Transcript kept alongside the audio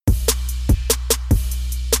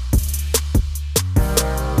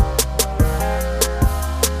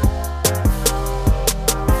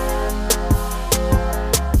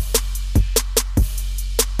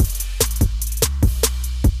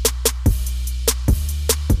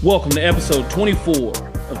Welcome to episode 24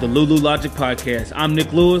 of the Lulu Logic Podcast. I'm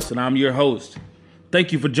Nick Lewis, and I'm your host.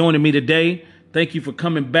 Thank you for joining me today. Thank you for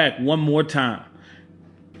coming back one more time.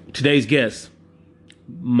 Today's guest,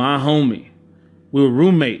 my homie. We were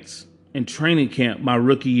roommates in training camp my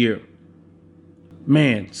rookie year.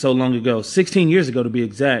 Man, so long ago, 16 years ago to be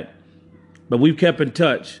exact. But we've kept in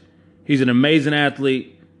touch. He's an amazing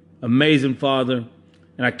athlete, amazing father,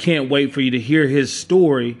 and I can't wait for you to hear his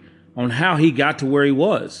story on how he got to where he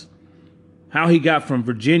was, how he got from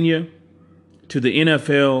Virginia to the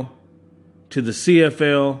NFL to the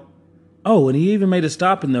CFL. Oh, and he even made a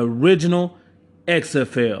stop in the original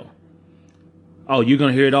XFL. Oh, you're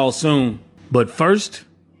going to hear it all soon. But first,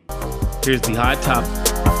 here's the hot topic.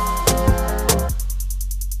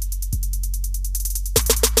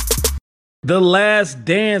 The Last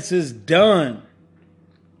Dance is done.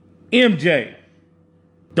 MJ,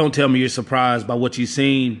 don't tell me you're surprised by what you've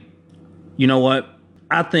seen. You know what?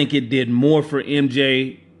 I think it did more for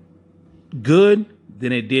MJ good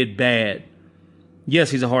than it did bad. Yes,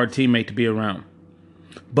 he's a hard teammate to be around.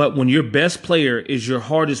 But when your best player is your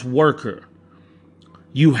hardest worker,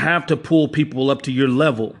 you have to pull people up to your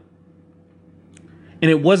level. And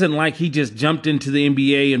it wasn't like he just jumped into the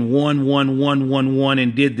NBA and won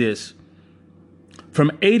and did this.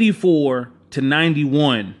 From 84 to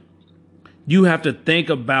 91, you have to think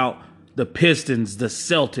about the Pistons, the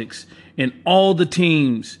Celtics, and all the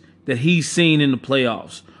teams that he's seen in the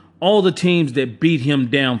playoffs, all the teams that beat him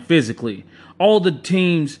down physically, all the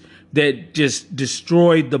teams that just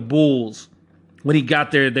destroyed the Bulls. When he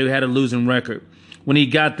got there, they had a losing record. When he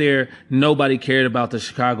got there, nobody cared about the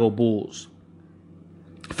Chicago Bulls.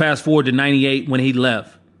 Fast forward to 98 when he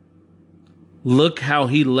left. Look how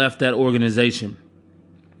he left that organization.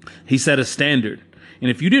 He set a standard.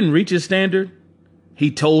 And if you didn't reach his standard,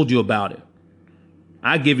 he told you about it.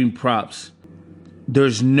 I give him props.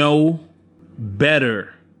 There's no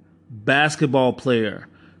better basketball player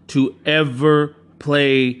to ever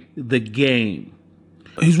play the game.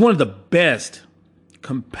 He's one of the best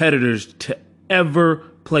competitors to ever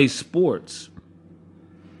play sports.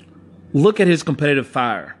 Look at his competitive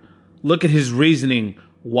fire. Look at his reasoning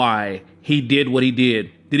why he did what he did.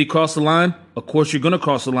 Did he cross the line? Of course, you're going to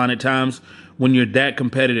cross the line at times when you're that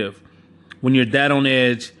competitive, when you're that on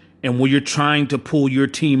edge, and when you're trying to pull your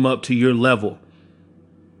team up to your level.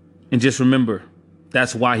 And just remember,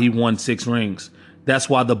 that's why he won 6 rings. That's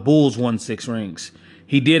why the Bulls won 6 rings.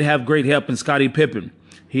 He did have great help in Scottie Pippen.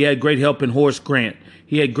 He had great help in Horace Grant.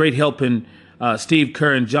 He had great help in Steve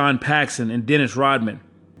Kerr and John Paxson and Dennis Rodman.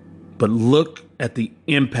 But look at the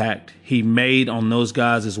impact he made on those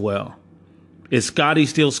guys as well. Is Scottie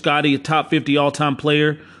still Scottie, a top 50 all-time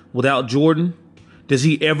player without Jordan? Does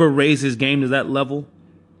he ever raise his game to that level?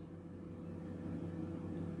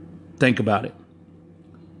 Think about it.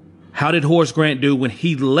 How did Horace Grant do when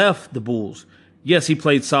he left the Bulls? Yes, he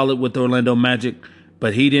played solid with the Orlando Magic,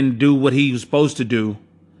 but he didn't do what he was supposed to do.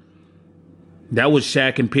 That was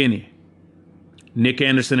Shaq and Penny, Nick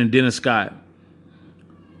Anderson and Dennis Scott.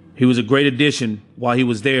 He was a great addition while he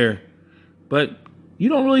was there, but you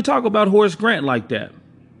don't really talk about Horace Grant like that.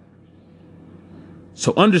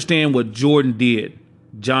 So understand what Jordan did.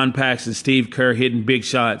 John Paxson, Steve Kerr hitting big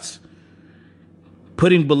shots,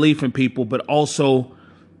 putting belief in people, but also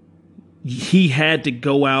he had to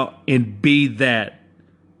go out and be that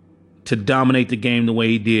to dominate the game the way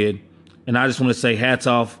he did. And I just want to say hats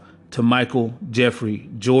off to Michael Jeffrey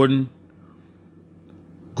Jordan.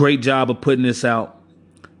 Great job of putting this out.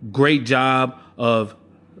 Great job of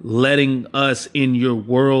letting us in your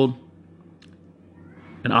world.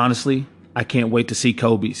 And honestly, I can't wait to see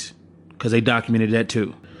Kobe's because they documented that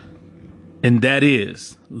too. And that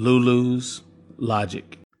is Lulu's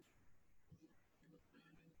Logic.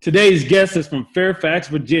 Today's guest is from Fairfax,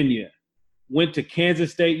 Virginia. Went to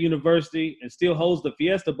Kansas State University and still holds the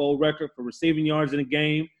Fiesta Bowl record for receiving yards in a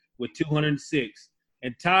game with 206.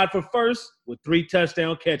 And tied for first with 3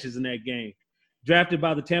 touchdown catches in that game. Drafted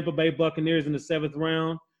by the Tampa Bay Buccaneers in the 7th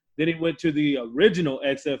round. Then he went to the original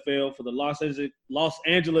XFL for the Los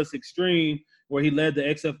Angeles Extreme, where he led the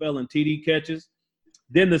XFL in TD catches.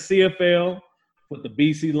 Then the CFL with the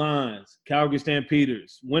BC Lions, Calgary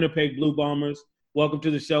Stampeders, Winnipeg Blue Bombers. Welcome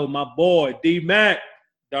to the show, my boy, D-Mac.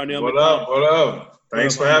 Darnell What McCall. up? What up?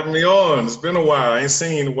 Thanks for having me on. It's been a while. I ain't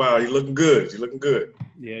seen you in a while. You're looking good. You're looking good.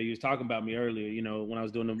 Yeah, you was talking about me earlier, you know, when I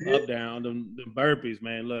was doing them up, down, them burpees,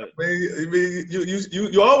 man. Look.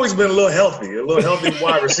 You always been a little healthy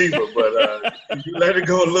wide receiver, but you let it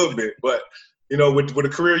go a little bit. But, you know, with the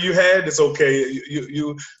career you had, it's okay.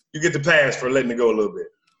 You get the pass for letting it go a little bit.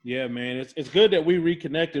 Yeah, man. It's good that we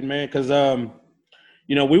reconnected, man, because,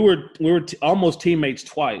 we were almost teammates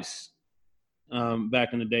twice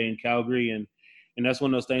back in the day in Calgary, and that's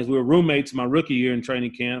one of those things. We were roommates my rookie year in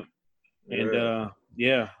training camp, and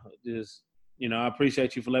just I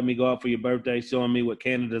appreciate you for letting me go out for your birthday, showing me what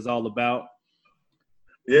Canada's all about.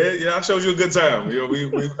 Yeah, I showed you a good time.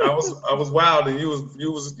 I was wild, and you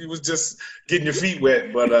was just getting your feet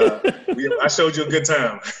wet, but I showed you a good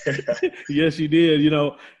time. Yes, you did.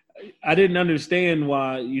 I didn't understand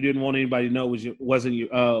why you didn't want anybody to know was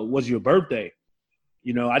your birthday.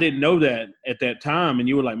 I didn't know that at that time, and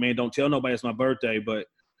you were like, "Man, don't tell nobody it's my birthday, but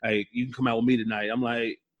hey, you can come out with me tonight." I'm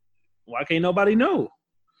like, "Why can't nobody know?"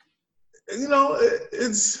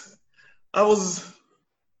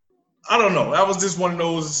 I don't know. I was just one of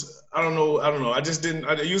those. I don't know. I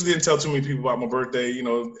usually didn't tell too many people about my birthday,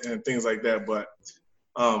 and things like that. But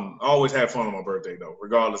I always had fun on my birthday, though,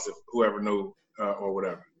 regardless of whoever knew or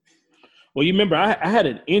whatever. Well, you remember I had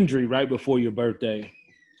an injury right before your birthday.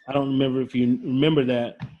 I don't remember if you remember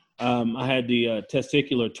that. I had the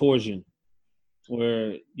testicular torsion,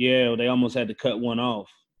 where they almost had to cut one off.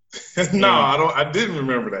 No, I didn't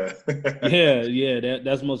remember that. Yeah.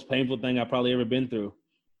 That's the most painful thing I've probably ever been through.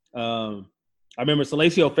 I remember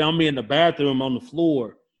Salacio found me in the bathroom on the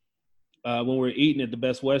floor when we were eating at the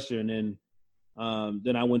Best Western, and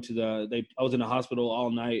then I went to I was in the hospital all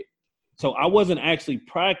night, so I wasn't actually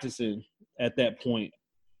practicing at that point.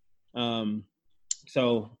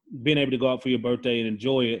 So being able to go out for your birthday and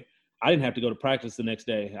enjoy it, I didn't have to go to practice the next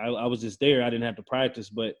day. I was just there. I didn't have to practice,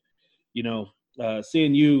 but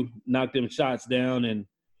seeing you knock them shots down and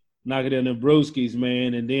knock it in the brewskis,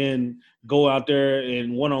 man, and then go out there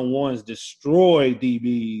and one-on-ones destroy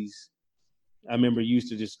DBs. I remember you used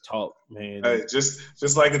to just talk, man. Hey, just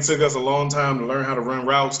like it took us a long time to learn how to run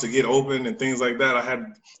routes, to get open and things like that. I had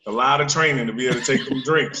a lot of training to be able to take some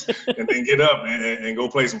drinks and then get up and go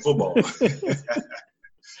play some football.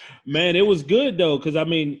 Man, it was good though, because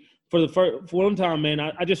for one time, man,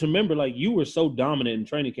 I just remember like you were so dominant in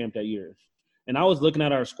training camp that year, and I was looking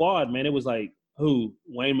at our squad, man. It was like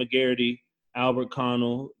Wayne McGarity, Albert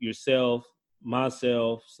Connell, yourself,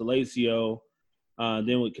 myself, Salacio.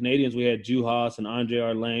 Then with Canadians, we had Juhas and Andre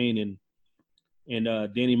Arlane and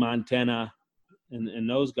Danny Montana and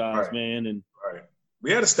those guys, right. Man. And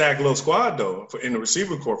we had a stacked little squad though in the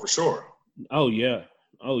receiver corps for sure. Oh yeah.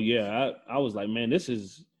 I was like, man, this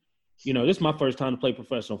is my first time to play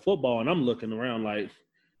professional football, and I'm looking around like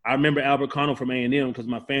I remember Albert Connell from A&M because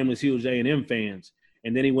my family's huge A&M fans,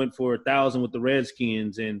 and then he went for 1,000 with the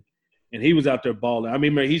Redskins, and he was out there balling. I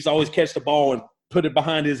remember he's always catch the ball and put it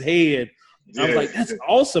behind his head. I was like, that's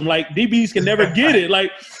awesome. Like, DBs can never get it.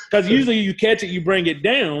 Like, because usually you catch it, you bring it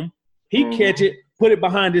down. He catch it, put it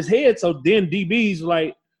behind his head. So then DBs,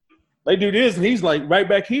 like, they do this, and he's, like, right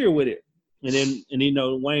back here with it. And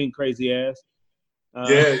then, Wayne, crazy ass.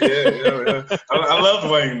 Yeah. I loved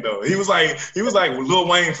Wayne, though. He was like Lil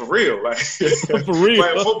Wayne for real. Like, for real.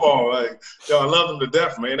 Playing football. Like, I loved him to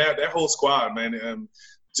death, man. That whole squad, man.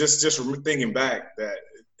 Just thinking back that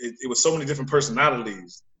it was so many different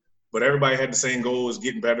personalities. But everybody had the same goals,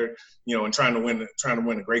 getting better, and trying to win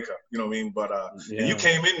the Grey Cup. You know what I mean? But and you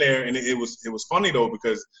came in there, and it was funny though,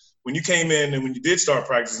 because when you came in and when you did start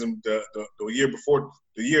practicing the year before,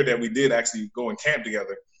 the year that we did actually go in camp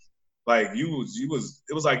together, like it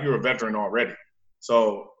was like you were a veteran already.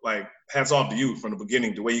 So like hats off to you from the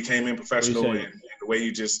beginning, the way you came in professional and the way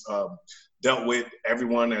you just dealt with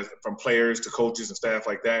everyone, from players to coaches and staff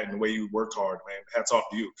like that, and the way you worked hard, man. Hats off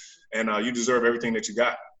to you, and you deserve everything that you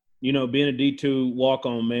got. Being a D2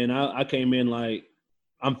 walk-on, man, I came in like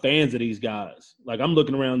I'm fans of these guys. Like I'm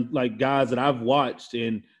looking around like guys that I've watched,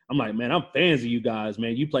 and I'm like, man, I'm fans of you guys,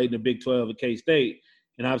 man. You played in the Big 12 at K-State,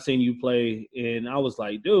 and I've seen you play, and I was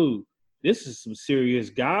like, dude, this is some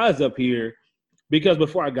serious guys up here, because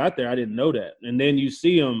before I got there, I didn't know that. And then you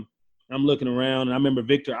see them, I'm looking around, and I remember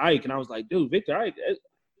Victor Ike, and I was like, dude, Victor Ike,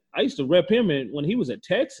 I used to rep him when he was at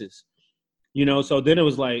Texas. So then it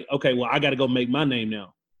was like, okay, well, I got to go make my name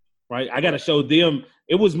now. Right, I got to show them.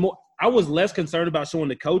 It was more. I was less concerned about showing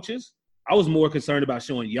the coaches. I was more concerned about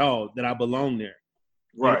showing y'all that I belong there.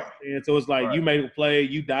 Right. And so it's like you made a play,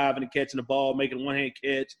 you diving and catching the ball, making a one-hand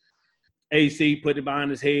catch. AC putting it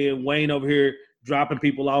behind his head. Wayne over here dropping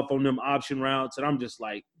people off on them option routes, and I'm just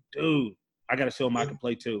like, dude, I got to show them I can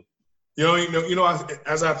play too.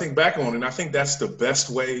 As I think back on it, I think that's the best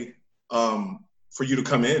way for you to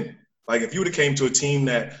come in. Like if you would have came to a team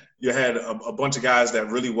that you had a bunch of guys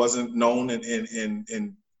that really wasn't known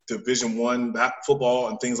in Division I football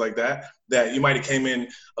and things like that, that you might have came in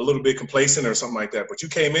a little bit complacent or something like that. But you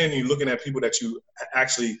came in and you're looking at people that you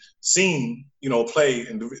actually seen, play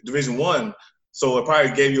in Division I So it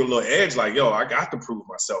probably gave you a little edge, like, yo, I got to prove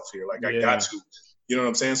myself here. Like, I got to. You know what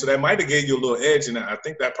I'm saying? So that might have gave you a little edge, and I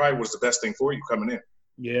think that probably was the best thing for you coming in.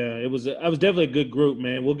 Yeah, it was definitely a good group,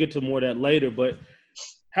 man. We'll get to more of that later. But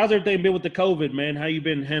how's everything been with the COVID, man? How you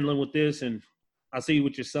been handling with this? And I see you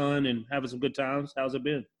with your son and having some good times. How's it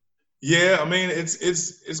been? Yeah, I mean,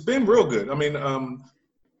 it's been real good. I mean,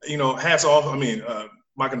 you know, hats off. I mean,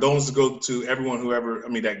 my condolences go to everyone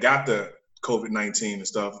that got the COVID-19 and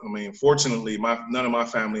stuff. I mean, fortunately, none of my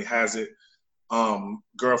family has it.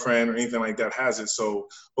 Girlfriend or anything like that has it. So,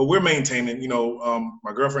 but we're maintaining. You know,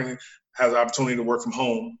 my girlfriend has the opportunity to work from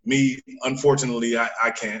home. Me, unfortunately,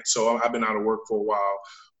 I can't. So I've been out of work for a while.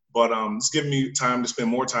 But it's giving me time to spend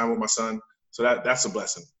more time with my son. So that's a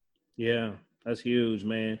blessing. Yeah, that's huge,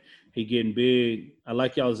 man. He getting big. I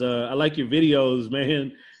like y'all's. I like your videos,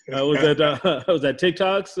 man. Was that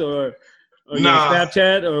TikToks or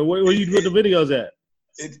Snapchat or where you put the videos at?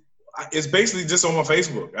 It's basically just on my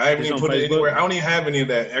Facebook. I haven't even put it anywhere. I don't even have any of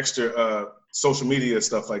that extra social media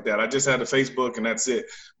stuff like that. I just had the Facebook and that's it.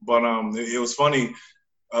 But it was funny.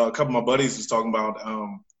 A couple of my buddies was talking about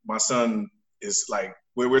my son is like,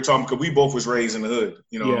 we're talking because we both was raised in the hood,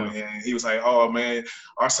 you know, and he was like, oh man,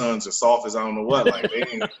 our sons are soft as I don't know what. Like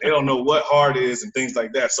they don't know what hard is and things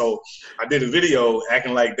like that. So I did a video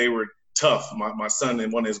acting like they were tough, my son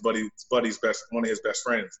and one of his best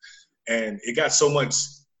friends. And it got so many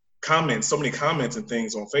comments and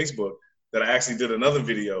things on Facebook that I actually did another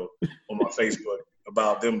video on my Facebook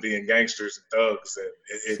about them being gangsters and thugs.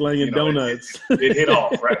 And slinging donuts. It hit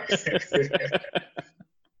off, right?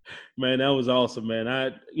 Man, that was awesome, man.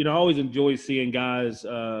 I always enjoy seeing guys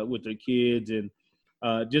with their kids and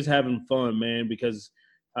just having fun, man, because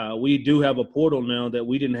we do have a portal now that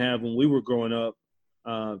we didn't have when we were growing up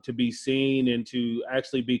to be seen and to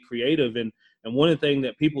actually be creative. And one of the things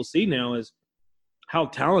that people see now is how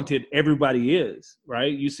talented everybody is,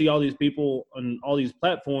 right? You see all these people on all these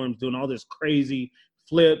platforms doing all this crazy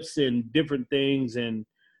flips and different things. And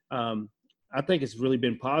I think it's really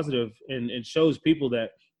been positive and it shows people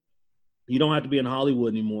that you don't have to be in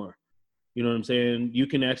Hollywood anymore. You know what I'm saying? You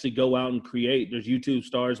can actually go out and create. There's YouTube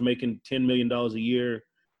stars making $10 million a year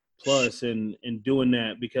plus and doing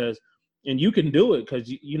that and you can do it because,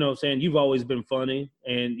 you know what I'm saying, you've always been funny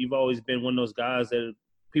and you've always been one of those guys that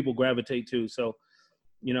people gravitate to. So,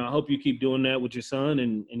 you know, I hope you keep doing that with your son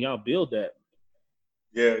and y'all build that.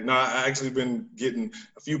 Yeah, no, I actually been getting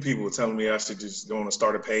a few people telling me I should just go on and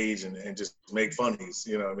start a page and just make funnies,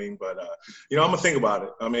 you know what I mean? But, you know, I'm gonna think about it.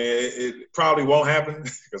 I mean, it probably won't happen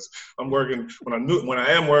because I'm working, when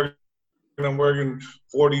I am working, I'm working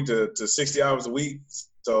 40 to 60 hours a week.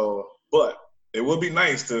 So, but it would be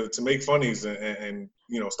nice to make funnies and,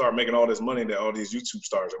 you know, start making all this money that all these YouTube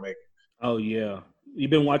stars are making. Oh, yeah. You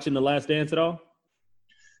been watching The Last Dance at all?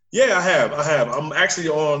 Yeah, I have. I'm actually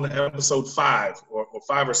on episode 5 or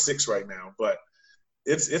 5 or 6 right now, but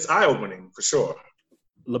it's eye-opening for sure.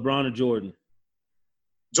 LeBron or Jordan?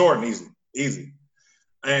 Jordan, easy.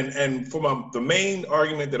 And for the main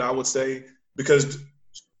argument that I would say, because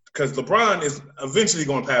LeBron is eventually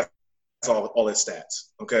going to pass all his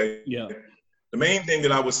stats, okay? Yeah. The main thing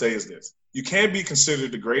that I would say is this. You can't be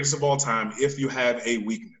considered the greatest of all time if you have a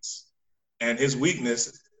weakness. And his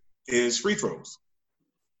weakness is free throws.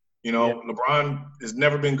 You know, yeah. LeBron has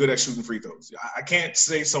never been good at shooting free throws. I can't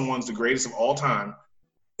say someone's the greatest of all time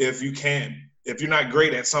if you're not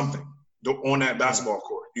great at something on that basketball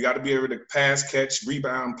court. You got to be able to pass, catch,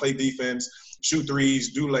 rebound, play defense, shoot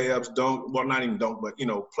threes, do layups, dunk. Well, not even dunk, but, you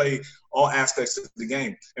know, play all aspects of the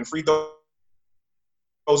game. And free throws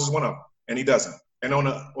is one of them, and he doesn't. And on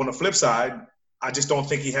the flip side, I just don't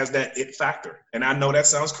think he has that it factor. And I know that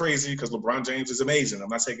sounds crazy because LeBron James is amazing. I'm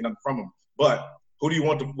not taking nothing from him. But who do you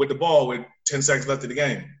want with the ball with 10 seconds left of the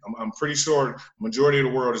game? I'm pretty sure the majority of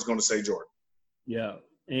the world is going to say Jordan. Yeah.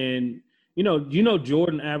 And, you know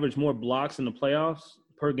Jordan averaged more blocks in the playoffs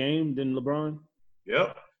per game than LeBron?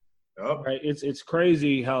 Yep. Right. It's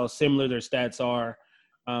crazy how similar their stats are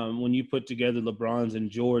when you put together LeBron's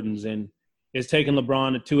and Jordan's. And it's taken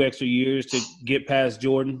LeBron 2 extra years to get past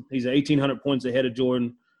Jordan. He's 1,800 points ahead of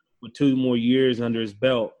Jordan with 2 more years under his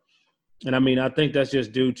belt. And, I mean, I think that's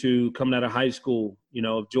just due to coming out of high school. You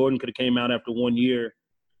know, if Jordan could have came out after 1 year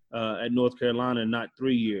at North Carolina and not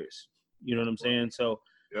 3 years, you know what I'm saying? So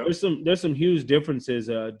yep. there's some huge differences.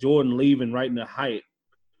 Jordan leaving right in the height,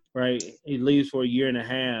 right? He leaves for 1.5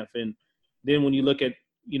 years. And then when you look at,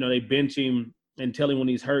 you know, they bench him and tell him when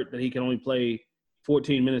he's hurt that he can only play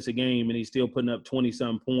 14 minutes a game and he's still putting up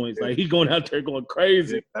 20-some points. Like, he's going out there going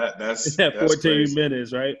crazy. That's 14 crazy.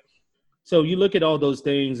 minutes, right? So you look at all those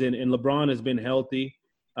things, and LeBron has been healthy.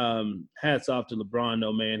 Hats off to LeBron,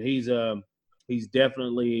 though, man. He's He's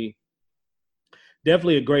definitely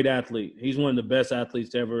a great athlete. He's one of the best athletes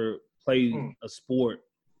to ever play a sport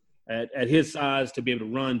at his size, to be able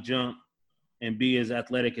to run, jump, and be as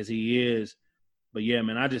athletic as he is. But yeah,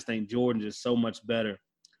 man, I just think Jordan's just so much better.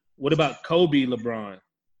 What about Kobe, LeBron?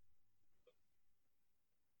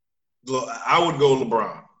 Look, I would go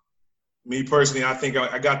LeBron. Me personally, I think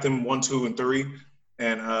I got them 1, 2, and 3,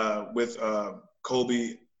 and with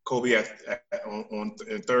Kobe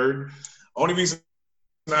in third. Only reason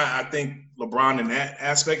I think LeBron in that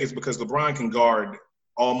aspect is because LeBron can guard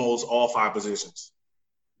almost all 5 positions.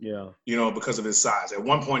 Yeah. You know, because of his size. At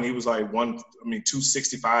one point, he was like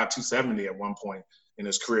 265, 270 at one point in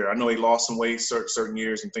his career. I know he lost some weight certain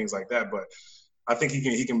years and things like that, but I think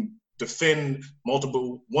he can defend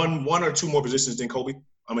multiple one or two more positions than Kobe.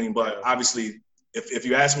 I mean, but obviously, if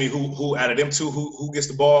you ask me who out of them two who gets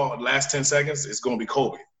the ball the last 10 seconds, it's going to be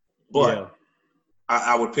Kobe. But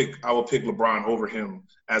I would pick LeBron over him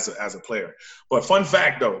as a player. But fun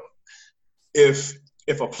fact though, if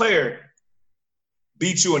a player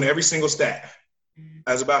beats you in every single stat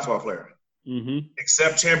as a basketball player,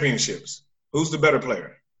 except championships, who's the better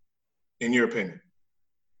player, in your opinion?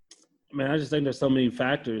 Man, I just think there's so many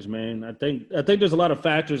factors, man. I think there's a lot of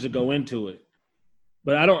factors that go into it.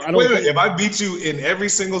 But I don't. Wait a minute. If I beat you in every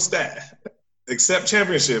single stat except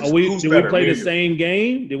championships, who's better? Did we play the same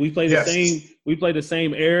game? Did we play the Yes. same? We played the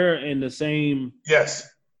same era and the same. Yes.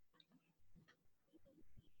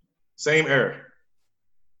 Same era.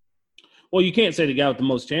 Well, you can't say the guy with the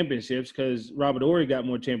most championships because Robert Horry got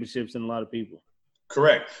more championships than a lot of people.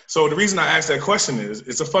 Correct. So the reason I asked that question is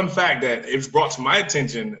it's a fun fact that it was brought to my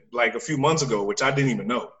attention like a few months ago, which I didn't even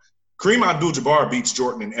know. Kareem Abdul-Jabbar beats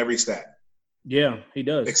Jordan in every stat. Yeah, he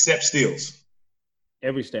does. Except steals.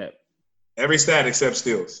 Every stat. Every stat except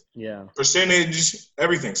steals. Yeah. Percentage,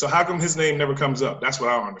 everything. So how come his name never comes up? That's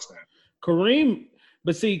what I don't understand. Kareem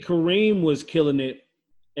was killing it,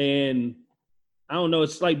 and I don't know,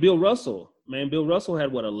 it's like Bill Russell. Man, Bill Russell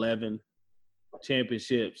had, 11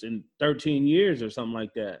 championships in 13 years or something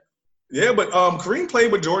like that. Yeah, but Kareem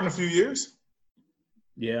played with Jordan a few years.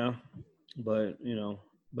 Yeah, but,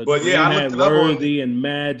 But yeah, I had Worthy and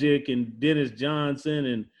Magic and Dennis Johnson.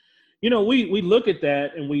 And, we look at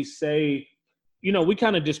that and we say, we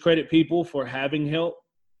kind of discredit people for having help.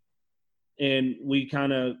 And we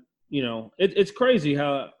kind of, it's crazy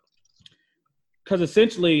how – because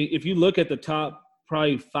essentially if you look at the top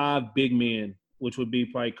probably 5 big men, which would be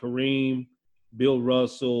probably Kareem, Bill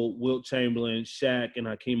Russell, Wilt Chamberlain, Shaq, and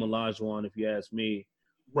Hakeem Olajuwon, if you ask me,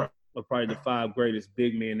 right, are probably the 5 greatest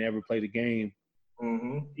big men to ever play the game.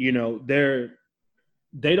 Mm-hmm.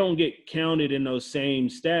 They don't get counted in those same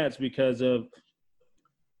stats because of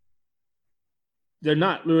they're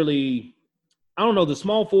not really, I don't know, the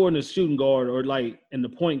small forward and the shooting guard or and the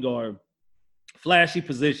point guard, flashy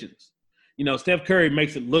positions. Steph Curry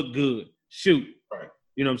makes it look good, shoot. Right.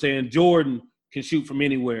 You know what I'm saying? Jordan can shoot from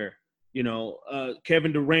anywhere.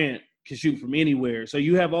 Kevin Durant can shoot from anywhere. So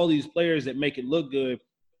you have all these players that make it look good,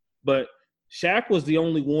 but Shaq was the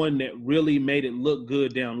only one that really made it look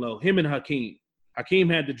good down low. Him and Hakeem. Hakeem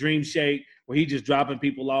had the dream shake where he just dropping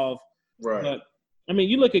people off. Right. But,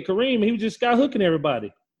 he look at Kareem, he was just sky hooking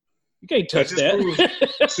everybody. You can't touch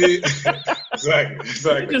that. See,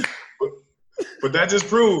 exactly. But that just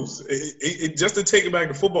proves, it just to take it back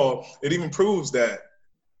to football, it even proves that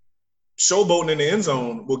showboating in the end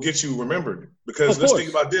zone will get you remembered. Because let's think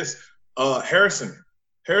about this. Harrison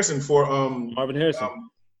for Marvin Harrison.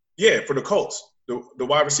 For the Colts, the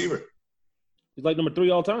wide receiver. He's like number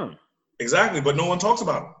 3 all time. Exactly, but no one talks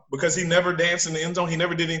about him because he never danced in the end zone. He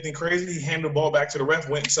never did anything crazy. He handed the ball back to the ref,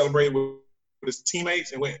 went and celebrated with his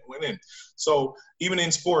teammates, and went in. So even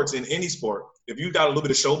in sports, in any sport, if you got a little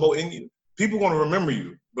bit of showboat in you, people want to remember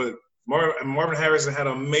you. But Marvin Harrison had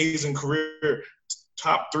an amazing career,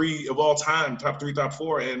 top 3 of all time, top 3, top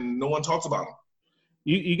 4, and no one talks about him.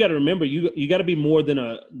 You got to remember, you got to be more than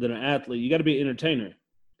an athlete. You got to be an entertainer.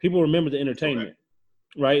 People remember the entertainment,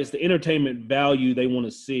 right? It's the entertainment value they want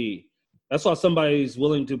to see. That's why somebody's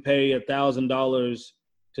willing to pay $1,000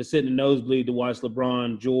 to sit in the nosebleed to watch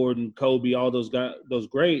LeBron, Jordan, Kobe, all those guys, those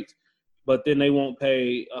greats, but then they won't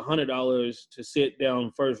pay $100 to sit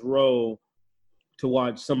down first row to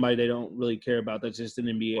watch somebody they don't really care about. That's just an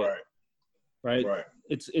NBA, right?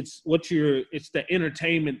 It's the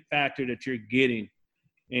entertainment factor that you're getting,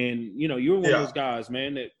 and you're one of those guys,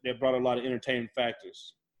 man, that brought a lot of entertainment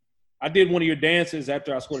factors. I did one of your dances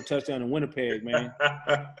after I scored a touchdown in Winnipeg, man. You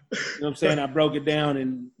know what I'm saying? I broke it down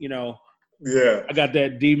and, I got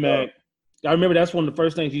that D-Mac. I remember that's one of the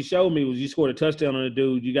first things you showed me was you scored a touchdown on a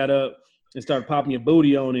dude. You got up and started popping your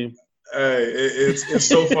booty on him. Hey, it's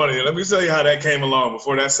so funny. Let me tell you how that came along.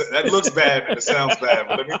 Before that looks bad and it sounds bad,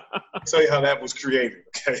 but let me tell you how that was created.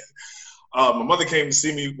 Okay, my mother came to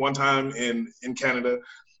see me one time in Canada,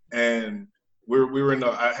 and we were in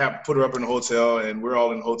the. I had put her up in the hotel, and we're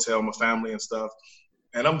all in the hotel, my family and stuff.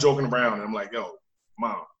 And I'm joking around, and I'm like, "Yo,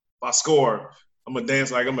 mom, if I score, I'm gonna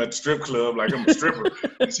dance like I'm at the strip club, like I'm a stripper."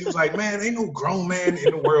 And she was like, "Man, ain't no grown man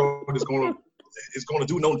in the world is gonna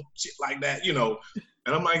do no shit like that, you know."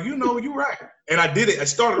 And I'm like, you're right. And I did it. I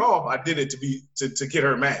started off, I did it to get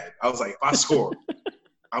her mad. I was like, if I score,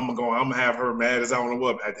 I'm gonna have her mad as I don't know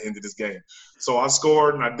what at the end of this game. So I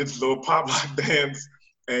scored and I did the little pop lock dance,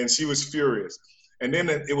 and she was furious. And then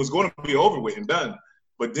it was going to be over with and done.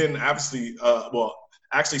 But then obviously,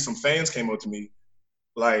 actually some fans came up to me,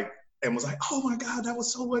 like, and was like, "Oh my God, that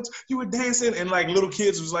was so much. You were dancing," and like little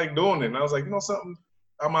kids was like doing it. And I was like, you know something,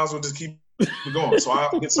 I might as well just keep going. So I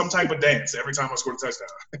get some type of dance every time I scored a touchdown.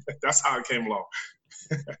 That's how it came along.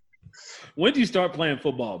 When did you start playing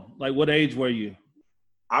football? Like, what age were you?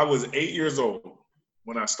 I was 8 years old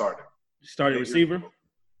when I started. You started receiver?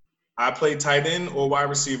 I played tight end or wide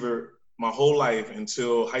receiver my whole life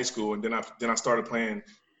until high school, and then I started playing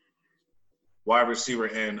wide receiver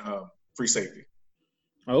and free safety.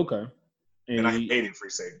 Okay. And I hated free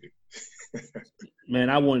safety. Man,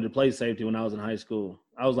 I wanted to play safety when I was in high school.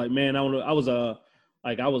 I was like, man, I was like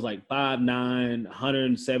 5'9",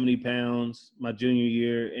 170 pounds my junior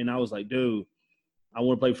year, and I was like, dude, I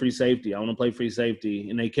want to play free safety. I want to play free safety,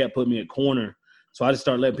 and they kept putting me at corner. So I just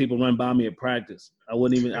started letting people run by me at practice. I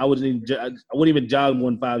wouldn't even jog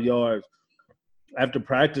more than 5 yards. After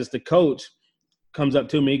practice, the coach comes up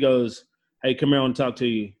to me. He goes, "Hey, come here, I want to talk to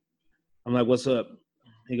you." I'm like, "What's up?"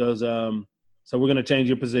 He goes, "So we're going to change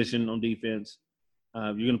your position on defense.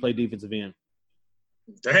 You're going to play defensive end."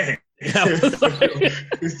 Dang.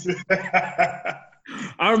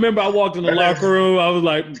 I remember I walked in the locker room. I was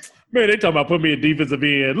like, man, they talking about putting me at defensive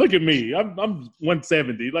end. Look at me. I'm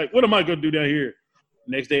 170. Like, what am I going to do down here?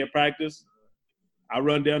 Next day at practice, I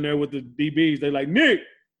run down there with the DBs. They like, "Nick."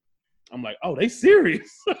 I'm like, oh, they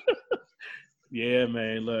serious. Yeah,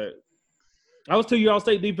 man, look. I was 2-year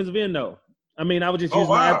All-State defensive end, though. I mean, I would just use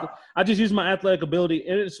my athletic ability.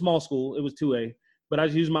 And it's a small school. It was 2A. But I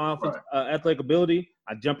just use my athletic ability.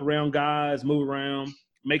 I jump around guys, move around,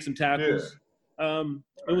 make some tackles. Yeah.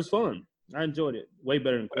 It was fun. I enjoyed it. Way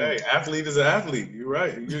better than corner. Hey, athlete is an athlete. You're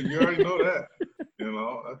right. You already know that. You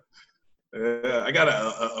know. Yeah, I got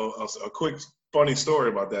a quick funny story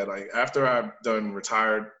about that. Like after I done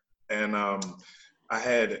retired, and I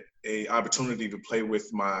had a opportunity to play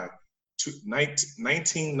with my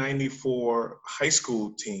 1994 high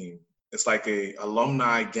school team. It's like a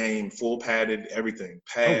alumni game, full padded, everything,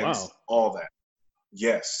 pads, all that.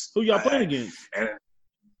 Yes. Who y'all playing against? And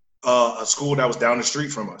a school that was down the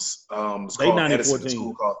street from us. It's called Edison.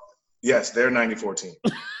 School called. Yes, they're 94 team.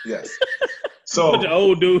 Yes. So bunch of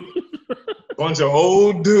old dudes. Bunch of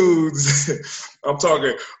old dudes. I'm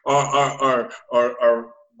talking.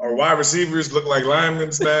 Our wide receivers look like linemen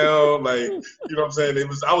now. Like, you know what I'm saying?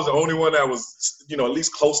 I was the only one that was, at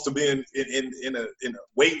least close to being in a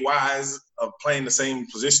weight wise of playing the same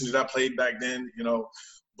position that I played back then,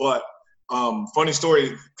 But funny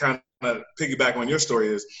story, kind of piggyback on your story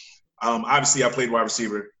is, obviously I played wide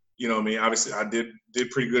receiver. You know what I mean? Obviously I did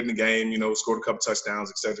pretty good in the game, scored a couple touchdowns,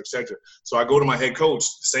 et cetera, et cetera. So I go to my head coach,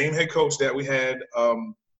 same head coach that we had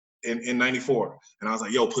in 94. And I was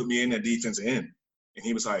like, yo, put me in that defensive end. And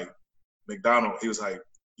he was like, McDonald, he was like,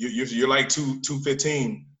 you're like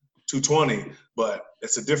 215, 220, but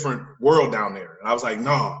it's a different world down there. And I was like,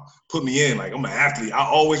 no, put me in. Like, I'm an athlete. I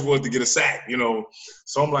always wanted to get a sack,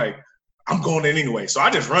 So I'm like, I'm going in anyway. So I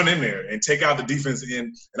just run in there and take out the defense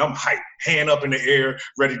end, and I'm hyped, hand up in the air,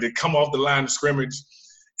 ready to come off the line of scrimmage.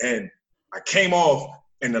 And I came off,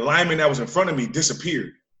 and the lineman that was in front of me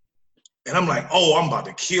disappeared. And I'm like, oh, I'm about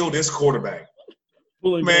to kill this quarterback.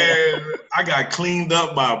 Man, I got cleaned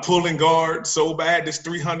up by a pulling guard so bad. This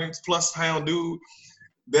 300-plus pound dude,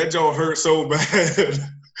 that jaw hurt so bad.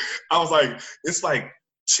 I was like, it's like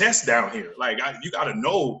chest down here. Like, you got to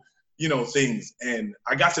know, things. And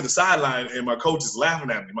I got to the sideline, and my coach is laughing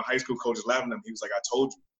at me. My high school coach is laughing at me. He was like, I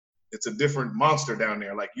told you, it's a different monster down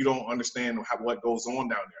there. Like, you don't understand what goes on down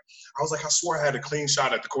there. I was like, I swore I had a clean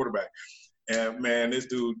shot at the quarterback. And, man, this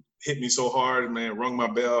dude hit me so hard, man, rung my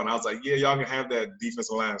bell. And I was like, yeah, y'all can have that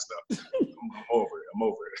defensive line stuff. I'm over it.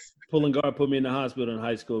 Pulling guard put me in the hospital in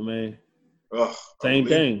high school, man. Ugh, Same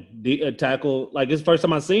thing. Tackle, like, it's the first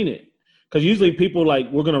time I seen it. Because usually people, like,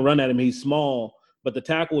 we're going to run at him. He's small. But the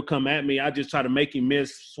tackle would come at me. I just try to make him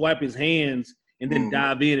miss, swipe his hands, and then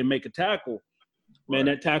dive in and make a tackle. Man,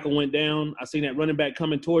 that tackle went down. I seen that running back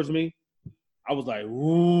coming towards me. I was like,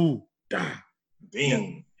 ooh, Damn. yeah,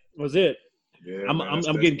 was it. Yeah, I'm man.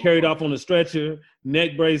 getting carried off on the stretcher,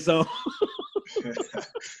 neck brace on.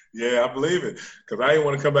 Yeah, I believe it. Because I didn't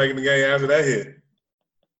want to come back in the game after that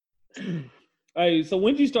hit. Hey, so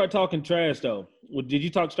when did you start talking trash, though? Did you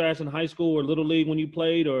talk trash in high school or little league when you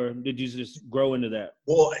played, or did you just grow into that?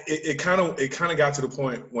 Well, it kind of got to the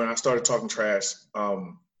point when I started talking trash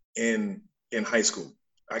in high school.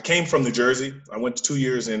 I came from New Jersey. I went to 2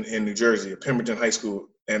 years in New Jersey at Pemberton High School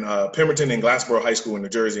and Pemberton and Glassboro High School in New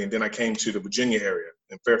Jersey, and then I came to the Virginia area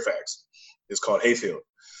in Fairfax. It's called Hayfield.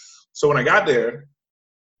 So when I got there,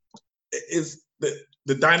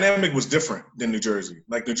 the dynamic was different than New Jersey.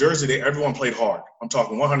 Like New Jersey, everyone played hard. I'm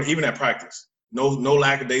talking 100, even at practice. No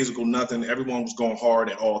lackadaisical, nothing. Everyone was going hard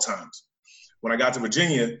at all times. When I got to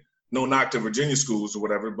Virginia, no knock to Virginia schools or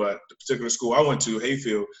whatever, but the particular school I went to,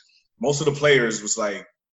 Hayfield, most of the players was like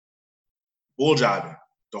bull jiving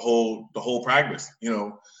the whole practice,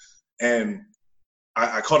 And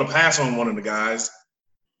I caught a pass on one of the guys,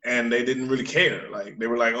 and they didn't really care. Like they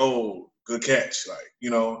were like, "Oh, good catch,"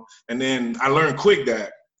 And then I learned quick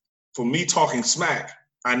that for me talking smack,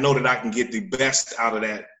 I know that I can get the best out of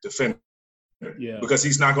that defender. Yeah. Because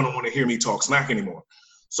he's not going to want to hear me talk smack anymore.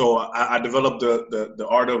 So I developed the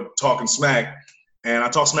art of talking smack, and I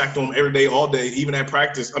talk smack to him every day, all day, even at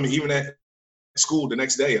practice. I mean, even at school the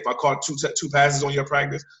next day. If I caught two passes on your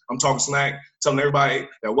practice, I'm talking smack, telling everybody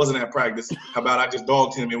that wasn't at practice how about I just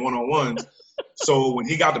dogged him in one-on-ones. So when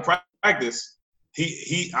he got to practice,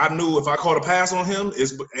 I knew if I caught a pass on him,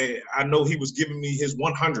 I know he was giving me his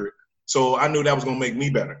 100. So I knew that was going to make me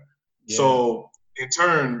better. Yeah. So in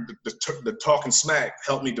turn, the talking smack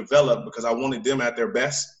helped me develop because I wanted them at their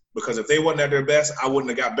best. Because if they wasn't at their best, I wouldn't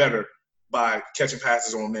have got better by catching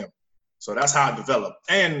passes on them. So that's how it developed.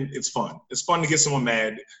 And it's fun. It's fun to get someone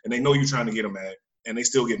mad, and they know you're trying to get them mad, and they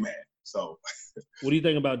still get mad. So what do you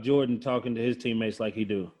think about Jordan talking to his teammates like he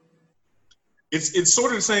do? It's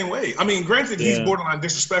sort of the same way. I mean, granted, he's borderline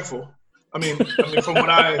disrespectful. I mean, from what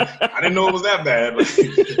I didn't know it was that bad. Like,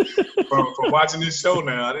 from watching this show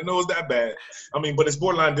now, I didn't know it was that bad. I mean, but it's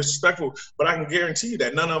borderline disrespectful. But I can guarantee you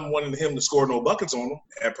that none of them wanted him to score no buckets on them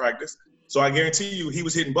at practice. So I guarantee you he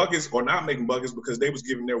was hitting buckets or not making buckets because they was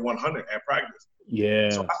giving their 100 at practice. Yeah.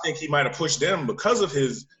 So I think he might have pushed them because of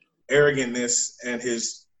his arrogantness and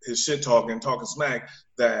his shit talking smack,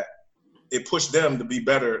 that it pushed them to be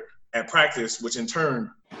better at practice, which in turn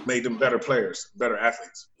made them better players, better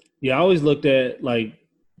athletes. Yeah, I always looked at like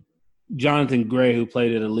Jonathan Gray, who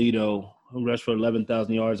played at Aledo, who rushed for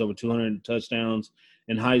 11,000 yards, over 200 touchdowns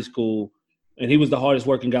in high school, and he was the hardest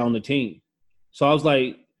working guy on the team. So I was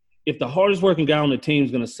like, if the hardest working guy on the team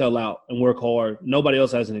is going to sell out and work hard, nobody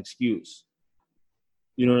else has an excuse.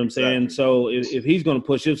 You know what I'm saying? Exactly. So if he's going to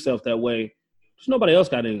push himself that way, there's nobody else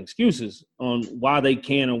got any excuses on why they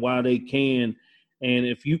can and why they can. And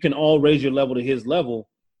if you can all raise your level to his level,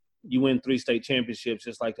 you win 3 state championships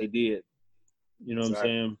just like they did. You know what I'm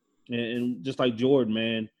saying? And just like Jordan,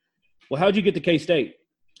 man. Well, how'd you get to K-State?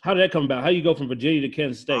 How did that come about? How you go from Virginia to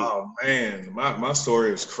Kansas State? Oh, man, my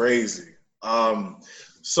story is crazy.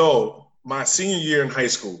 So my senior year in high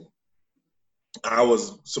school, I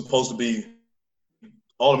was supposed to be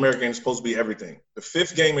All-American, supposed to be everything. The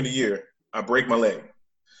 5th game of the year, I break my leg.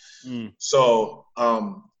 So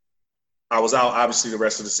I was out, obviously, the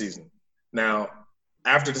rest of the season. Now,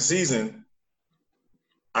 after the season,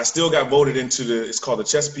 I still got voted into it's called the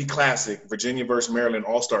Chesapeake Classic, Virginia versus Maryland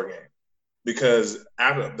All-Star game. Because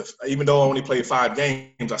even though I only played 5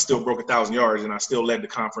 games, I still broke 1,000 yards and I still led the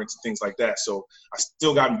conference and things like that. So I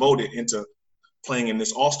still got voted into playing in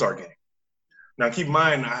this All-Star game. Now, keep in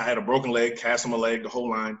mind, I had a broken leg, cast on my leg, the whole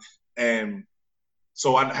line. And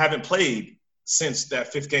so I haven't played since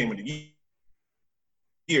that 5th game of the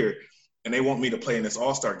year. And they want me to play in this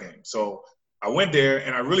All-Star game. So I went there,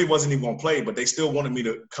 and I really wasn't even going to play, but they still wanted me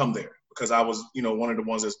to come there because I was, one of the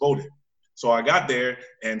ones that's voted. So I got there,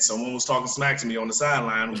 and someone was talking smack to me on the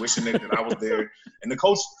sideline, wishing that I was there. And the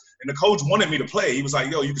coach wanted me to play. He was like,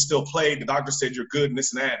 "Yo, you can still play. The doctor said you're good," and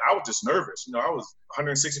this and that. And I was just nervous. I was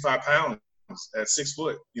 165 pounds at 6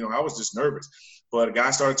 foot. I was just nervous. But a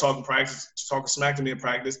guy started talking smack to me in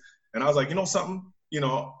practice, and I was like, you know something?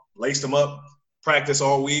 Laced him up, practiced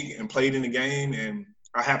all week, and played in the game. And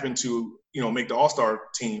I happened to, make the All-Star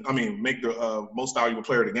team. I mean, make the most valuable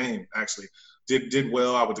player of the game, actually. Did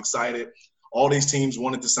well. I was excited. All these teams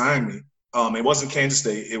wanted to sign me. It wasn't Kansas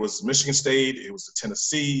State. It was Michigan State. It was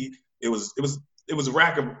Tennessee. It was a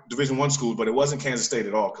rack of Division I schools, but it wasn't Kansas State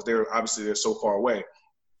at all because they're so far away.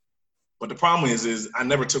 But the problem is I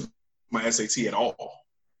never took my SAT at all.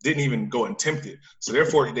 Didn't even go and attempt it. So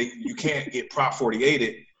therefore, you can't get Prop 48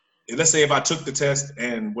 let's say if I took the test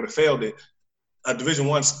and would have failed it, a Division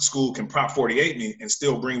I school can Prop 48 me and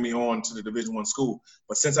still bring me on to the Division I school.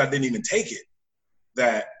 But since I didn't even take it,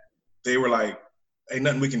 that they were like, ain't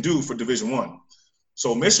nothing we can do for Division I.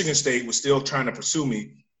 So Michigan State was still trying to pursue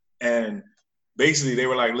me. And basically they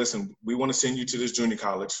were like, listen, we want to send you to this junior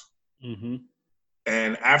college. Mm-hmm.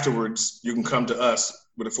 And afterwards, you can come to us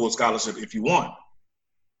with a full scholarship if you want.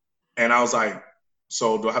 And I was like,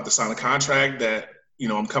 so do I have to sign a contract that, you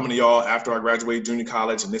know, I'm coming to y'all after I graduate junior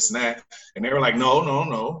college and this and that? And they were like,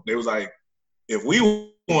 no. They was like, if we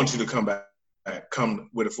want you to come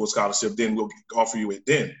with a full scholarship, then we'll offer you it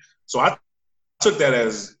then. So I took that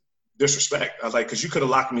as disrespect. I was like, because you could have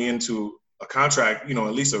locked me into a contract, you know,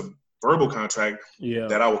 at least a verbal contract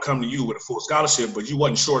that I would come to you with a full scholarship, but you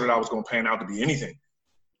wasn't sure that I was going to pan out to be anything.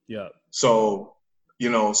 Yeah. So, you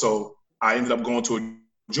know, so I ended up going to a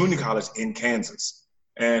junior college in Kansas.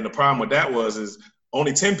 And the problem with that is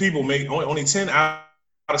only 10 people only 10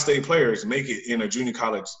 out-of-state players make it in a junior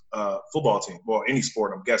college football team. Well, any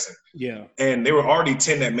sport, I'm guessing. Yeah. And there were already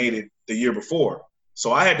 10 that made it the year before.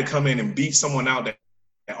 So I had to come in and beat someone out that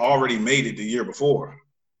already made it the year before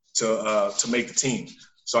to make the team.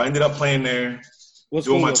 So I ended up playing there,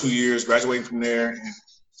 doing my 2 years, graduating from there.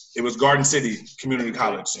 It was Garden City Community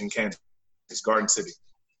College in Kansas. It's Garden City.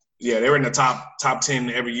 Yeah, they were in the top 10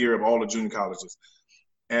 every year of all the junior colleges.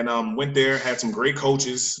 And went there, had some great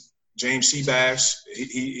coaches. James Shebash,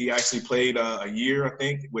 he actually played a year, I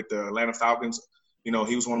think, with the Atlanta Falcons. You know,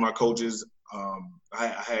 he was one of my coaches. I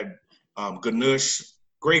had Ganush,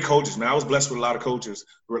 great coaches, man. I was blessed with a lot of coaches,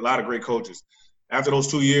 a lot of great coaches. After those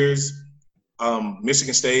 2 years,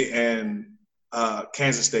 Michigan State and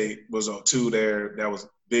Kansas State was two there that was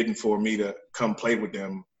bidding for me to come play with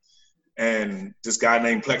them. And this guy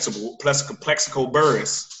named Plexico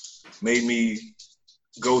Burris made me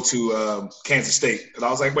go to Kansas State. Because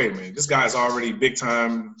I was like, wait a minute, this guy's already big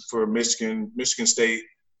time for Michigan State.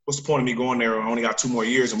 What's the point of me going there? I only got 2 more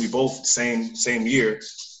years, and we both same year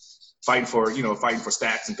fighting for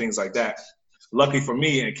stats and things like that. Luckily for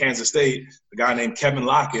me, in Kansas State, a guy named Kevin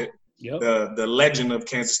Lockett, the legend of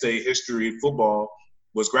Kansas State history football,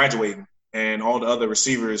 was graduating, and all the other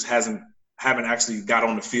receivers haven't actually got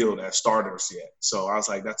on the field as starters yet. So I was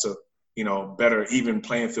like, that's a better even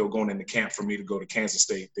playing field going into camp for me to go to Kansas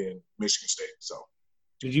State than Michigan State. So,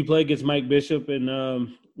 did you play against Mike Bishop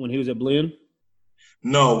when he was at Blinn?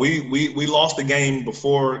 No, we lost the game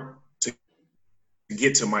before to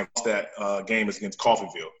get to Mike. That game is against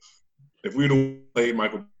Coffeyville. If we don't play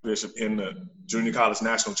Michael Bishop in the Junior College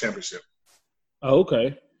National Championship. Oh,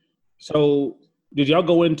 okay. So did y'all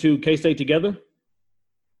go into K-State together?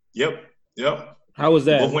 Yep. How was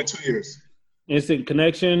that? We both went 2 years. Instant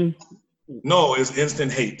connection? No, it's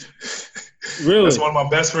instant hate. Really? That's one of my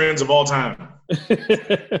best friends of all time.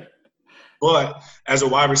 But as a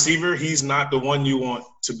wide receiver, he's not the one you want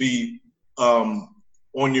to be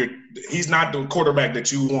he's not the quarterback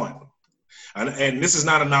that you want. And this is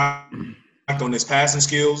not a knock on his passing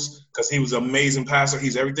skills, because he was an amazing passer.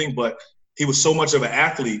 He's everything, but he was so much of an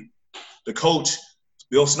athlete. The coach,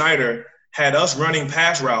 Bill Snyder, had us running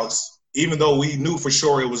pass routes, even though we knew for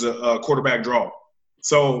sure it was a quarterback draw.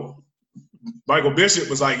 So Michael Bishop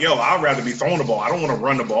was like, yo, I'd rather be throwing the ball. I don't want to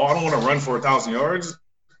run the ball. I don't want to run for 1,000 yards.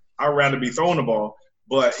 I'd rather be throwing the ball.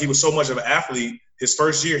 But he was so much of an athlete. His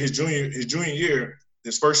first year, his junior year,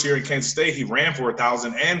 his first year in Kansas State, he ran for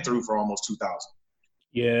 1,000 and threw for almost 2,000.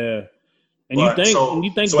 Yeah. And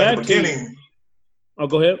you think back at the beginning. Oh,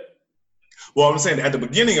 go ahead. Well, I'm saying at the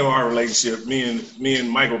beginning of our relationship, me and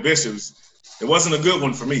Michael Bishop's, it wasn't a good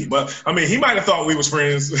one for me. But, I mean, he might have thought we was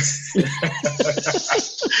friends.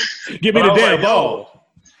 Give me the damn ball.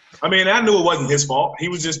 I mean, I knew it wasn't his fault. He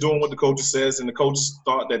was just doing what the coach says, and the coach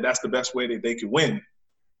thought that that's the best way that they could win,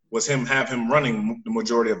 was have him running the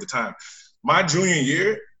majority of the time. My junior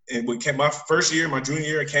year, my junior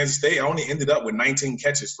year at Kansas State, I only ended up with 19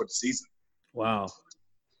 catches for the season. Wow.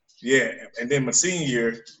 Yeah, and then my senior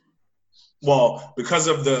year, well, because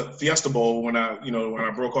of the Fiesta Bowl, when I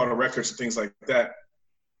broke all the records and things like that,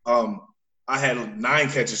 I had 9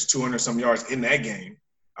 catches, 200-some yards in that game.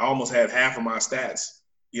 I almost had half of my stats,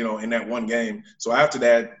 in that one game. So after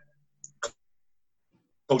that,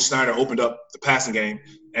 Coach Snyder opened up the passing game,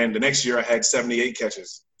 and the next year I had 78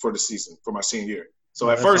 catches for the season for my senior year. So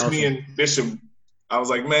at first, awesome. Me and Bishop, I was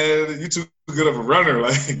like, man, you too good of a runner.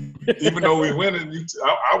 Like, even though we winning,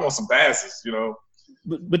 I want some passes,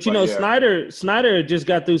 But yeah. Snyder just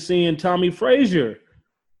got through seeing Tommy Frazier,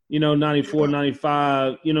 94,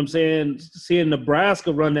 95, you know what I'm saying? Seeing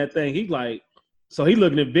Nebraska run that thing, he's like, so he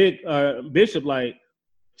looking at Bishop like,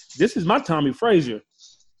 this is my Tommy Frazier.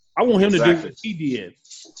 I want him to do what he did.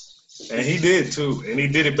 And he did too, and he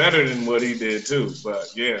did it better than what he did too.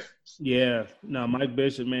 But yeah, Yeah, no, Mike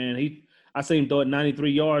Bishop, man, I seen him throw it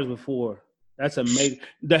 93 yards before. That's amazing.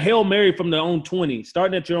 The Hail Mary from their own 20,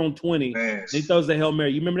 starting at your own 20, man. he throws the Hail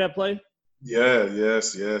Mary. You remember that play? Yeah,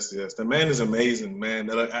 yes. The man is amazing, man.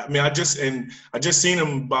 I mean, I just seen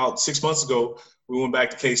him about 6 months ago. We went back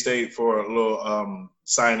to K-State for a little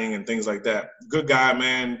signing and things like that. Good guy,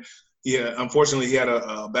 man. Yeah, unfortunately, he had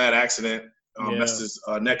a bad accident, messed his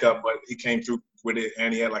neck up, but he came through with it,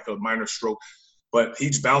 and he had like a minor stroke. But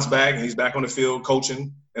he's bounced back, and he's back on the field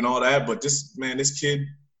coaching and all that. But this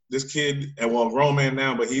kid, and well, grown man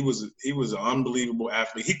now, but he was an unbelievable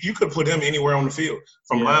athlete. You could put him anywhere on the field,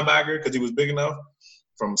 from linebacker because he was big enough,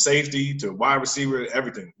 from safety to wide receiver,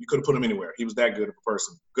 everything. You could have put him anywhere. He was that good of a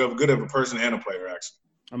person, good of a person and a player, actually.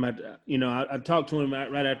 I talked to him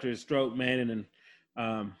right after his stroke, man, and then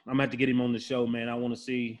I'm gonna have to get him on the show, man. I want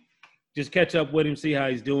to just catch up with him, see how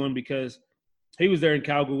he's doing, because he was there in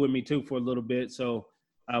Calgary with me too for a little bit, so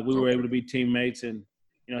we were able to be teammates. And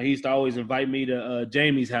he used to always invite me to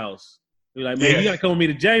Jamie's house. He was like, man, you got to come with me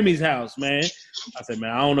to Jamie's house, man. I said,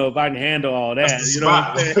 man, I don't know if I can handle all that. You know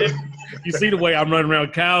what I'm saying? You see the way I'm running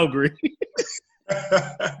around Calgary.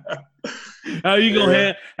 How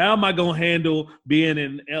am I going to handle being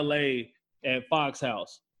in L.A. at Fox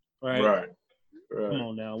House? Right. Come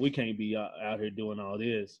on now. We can't be out here doing all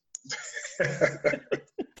this.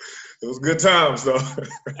 It was good times, though.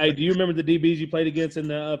 Hey, do you remember the DBs you played against in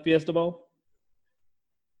the Fiesta Bowl?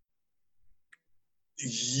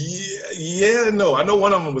 No. I know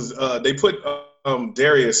one of them was they put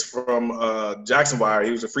Darius from Jackson Wire. He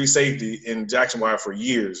was a free safety in Jackson Wire for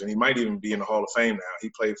years, and he might even be in the Hall of Fame now. He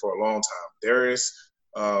played for a long time. Darius,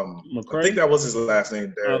 McCray? I think that was his last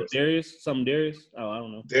name. Darius. Darius? Oh, I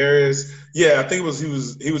don't know. Darius. Yeah, I think he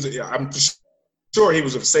was. I'm sure he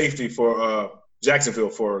was a safety for Jacksonville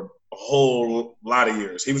for a whole lot of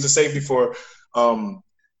years. He was a safety for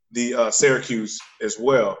the Syracuse as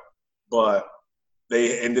well, but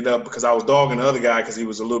they ended up, because I was dogging the other guy because he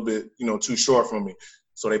was a little bit, too short for me.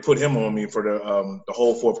 So they put him on me for the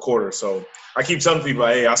whole fourth quarter. So I keep telling people,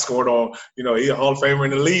 hey, I scored on, he's a Hall of Famer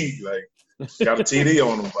in the league. Like, got a TD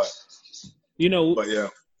on him. But yeah.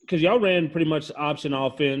 Because y'all ran pretty much option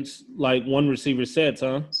offense, like one receiver sets,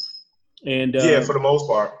 huh? And yeah, for the most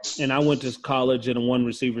part. And I went to college in a one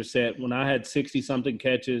receiver set. When I had 60-something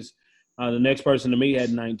catches, the next person to me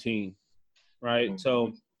had 19, right? Mm-hmm.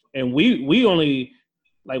 So, and we only –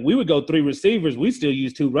 like, we would go three receivers. We still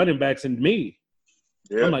use two running backs and me.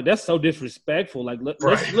 Yeah. I'm like, that's so disrespectful. Like,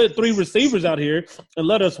 let's let three receivers out here and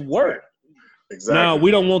let us work. Exactly. Now,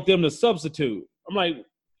 we don't want them to substitute. I'm like,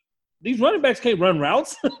 these running backs can't run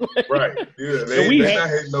routes. Right. Yeah,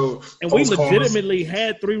 we legitimately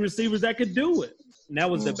had three receivers that could do it. And that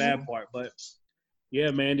was the bad part. But,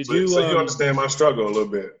 yeah, man, So you understand my struggle a little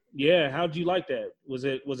bit. Yeah. How'd you like that? Was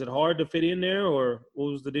it hard to fit in there, or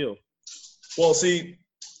what was the deal? Well, see,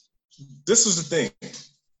 this is the thing.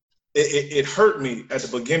 It hurt me at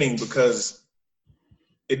the beginning because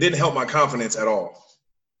it didn't help my confidence at all.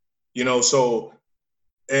 So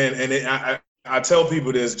I tell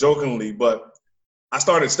people this jokingly, but I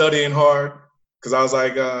started studying hard because I was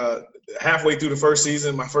like halfway through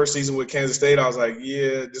my first season with Kansas State, I was like,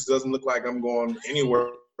 yeah, this doesn't look like I'm going anywhere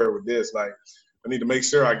with this. Like, I need to make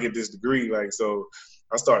sure I get this degree. Like, so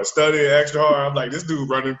I started studying extra hard. I'm like, this dude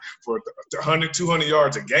running for 100, 200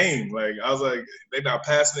 yards a game. Like, I was like, they're not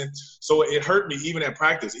passing it. So it hurt me even at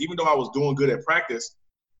practice. Even though I was doing good at practice,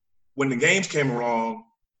 when the games came along,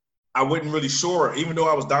 I wasn't really sure. Even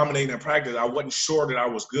though I was dominating at practice, I wasn't sure that I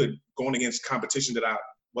was good going against competition that I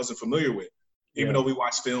wasn't familiar with, even though we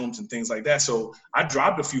watched films and things like that. So I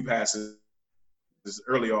dropped a few passes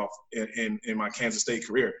early off in my Kansas State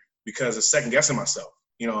career because of second-guessing myself,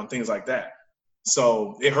 and things like that.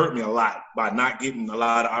 So it hurt me a lot by not getting a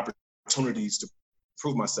lot of opportunities to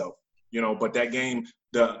prove myself, But that game,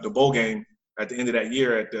 the bowl game at the end of that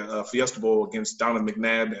year at the Fiesta Bowl against Donovan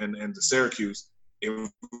McNabb and the Syracuse,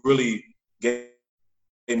 it really gave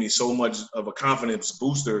me so much of a confidence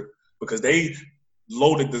booster because they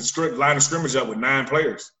loaded the line of scrimmage up with 9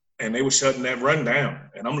 players, and they were shutting that run down.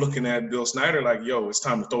 And I'm looking at Bill Snyder like, yo, it's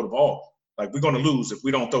time to throw the ball. Like, we're going to lose if we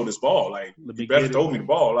don't throw this ball. Like, you better throw me the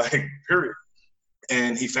ball, like, period.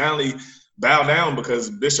 And he finally bowed down because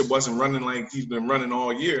Bishop wasn't running like he's been running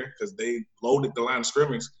all year because they loaded the line of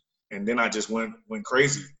scrimmage. And then I just went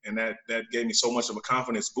crazy. And that gave me so much of a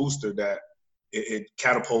confidence booster that it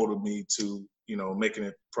catapulted me to, making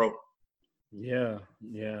it pro. Yeah.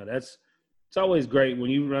 It's always great when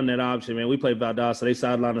you run that option, man. We play Valdosta. They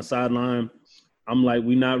sideline to sideline. I'm like,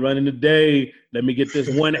 we not running today. Let me get this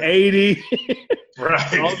 180.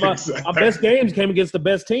 Right. Our best games came against the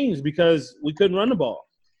best teams because we couldn't run the ball.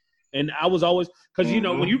 And I was always – because,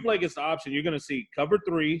 when you play against the option, you're going to see cover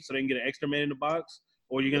 3 so they can get an extra man in the box,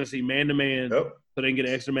 or you're going to see man-to-man so they can get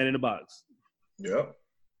an extra man in the box. Yep.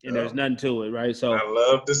 And there's nothing to it, right? So I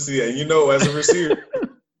love to see it. And, as a receiver –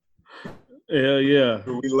 yeah.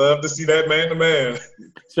 We love to see that man-to-man.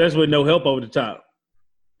 Especially with no help over the top.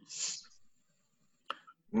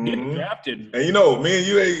 Getting drafted. And me and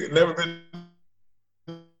you ain't never been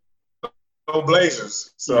no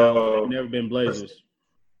Blazers. So no, never been Blazers.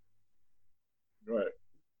 Right.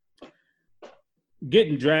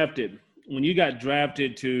 Getting drafted. When you got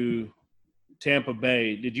drafted to Tampa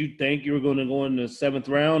Bay, did you think you were going to go in the 7th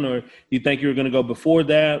round, or you think you were going to go before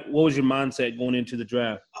that? What was your mindset going into the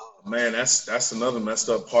draft? Oh, man, that's another messed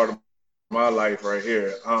up part of my life right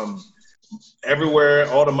here. Everywhere,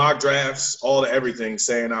 all the mock drafts, all the everything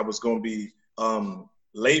saying I was going to be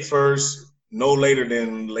late first, no later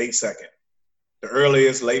than late second. The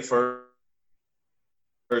earliest, late first,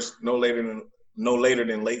 no later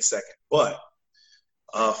than late second. But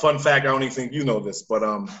fun fact, I don't even think you know this, but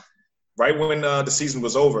right when the season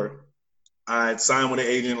was over, I had signed with an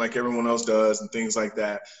agent like everyone else does and things like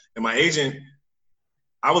that. And my agent,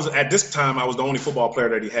 at this time, I was the only football player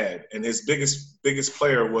that he had. And his biggest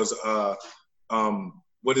player was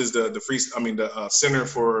what is the center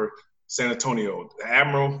for San Antonio, the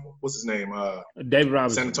Admiral, what's his name? David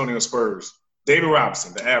Robinson. San Antonio Spurs. David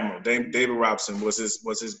Robinson, the Admiral. David Robinson was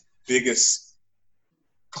his biggest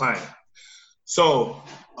client. So,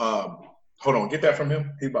 hold on, get that from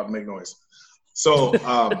him. He's about to make noise. So,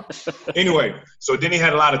 anyway, so then he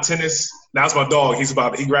had a lot of tennis. Now it's my dog.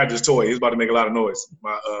 He grabbed his toy. He's about to make a lot of noise.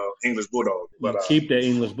 My English Bulldog. But keep that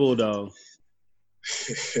English Bulldog.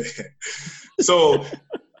 So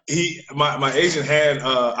my agent had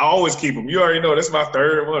I always keep him. You already know that's my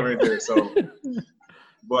third one right there. So,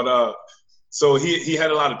 but so he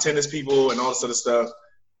had a lot of tennis people and all this other stuff,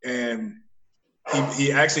 and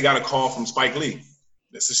he actually got a call from Spike Lee.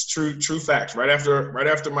 This is true facts. Right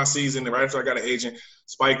after my season, and right after I got an agent,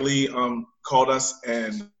 Spike Lee called us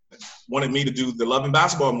and wanted me to do the Love and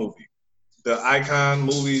Basketball movie, the icon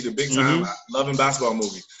movie, the big time Love and Basketball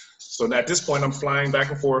movie. So at this point, I'm flying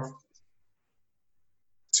back and forth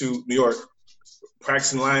to New York,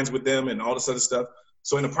 practicing lines with them and all this other stuff.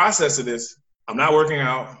 So in the process of this, I'm not working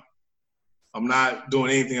out. I'm not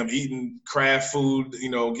doing anything. I'm eating craft food,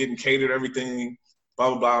 getting catered everything. Blah,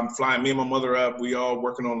 blah, blah. I'm flying me and my mother up. We all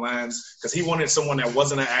working on lines because he wanted someone that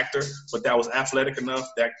wasn't an actor, but that was athletic enough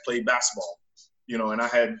that played basketball. And I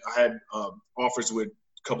had offers with a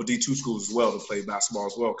couple D2 schools as well to play basketball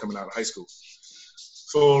as well coming out of high school.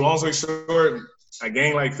 So long story short, I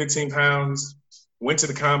gained like 15 pounds, went to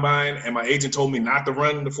the combine, and my agent told me not to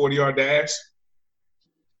run the 40-yard dash.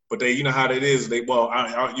 But you know how that is. I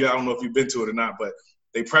don't know if you've been to it or not, but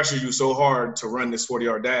they pressure you so hard to run this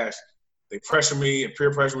 40-yard dash. They pressure me and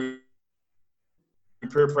peer pressure me.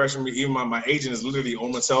 Even my agent is literally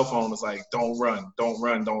on my cell phone. It's like, don't run.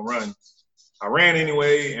 I ran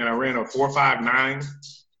anyway, and I ran a 4.59,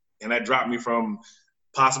 and that dropped me from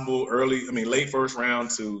late first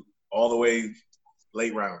round to all the way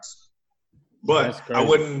late rounds. But I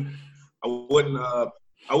wouldn't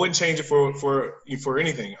change it for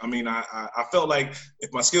anything. I mean, I felt like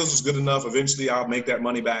if my skills was good enough, eventually I'll make that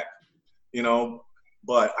money back,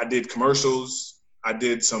 But I did commercials. I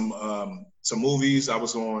did some movies. I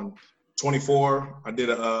was on 24. I did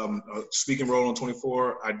a speaking role on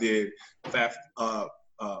 24. I did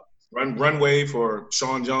Runway for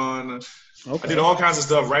Sean John. Okay. I did all kinds of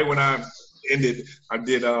stuff right when I ended. I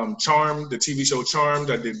did Charmed, the TV show Charmed.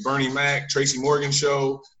 I did Bernie Mac, Tracy Morgan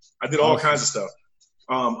show. I did all kinds of stuff.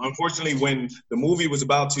 Unfortunately, when the movie was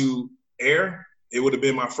about to air, it would have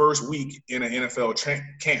been my first week in an NFL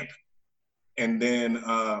camp. And then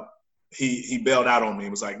he bailed out on me. He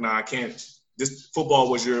was like, nah, I can't. This football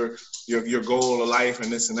was your goal of life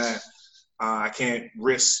and this and that. I can't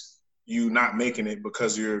risk you not making it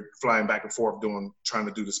because you're flying back and forth trying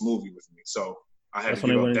to do this movie with me. So I had to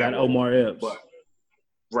give up that. Omar Epps.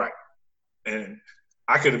 Right. And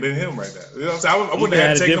I could have been him right there. You know what I'm saying? I wouldn't have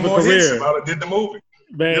had to take no more hits if I would have did the movie.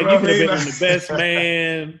 Man, you could have been the Best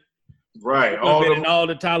Man. Right. All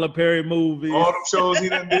the Tyler Perry movies. All them shows he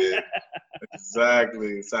done did.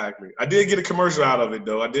 Exactly. I did get a commercial out of it,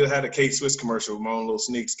 though. I did have a K-Swiss commercial, my own little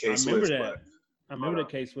sneaks, K-Swiss. I remember the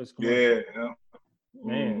K-Swiss commercial. Yeah.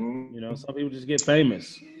 Man, some people just get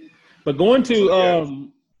famous. But going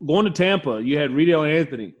to Tampa, you had Riedel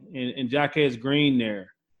Anthony and Jaquez Green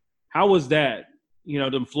there. How was that?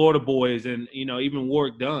 Them Florida boys and, even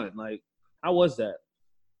Warrick Dunn. Like, How was that?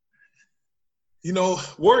 You know,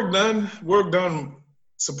 work done.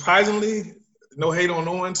 Surprisingly, no hate on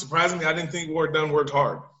no one. Surprisingly, I didn't think Warrick Dunn worked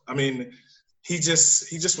hard. I mean, he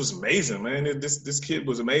just was amazing, man. This kid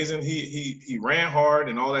was amazing. He ran hard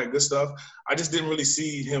and all that good stuff. I just didn't really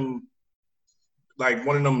see him like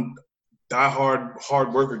one of them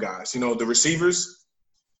hard worker guys. You know, the receivers,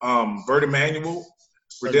 Bert Emanuel,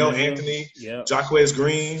 Riddell Anthony, yeah. Jaquez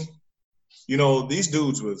Green. You know, these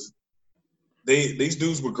dudes were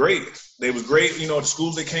great. They was great, you know, the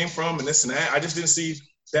schools they came from and this and that. I just didn't see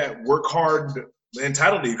that work hard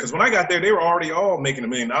mentality because when I got there, they were already all making $1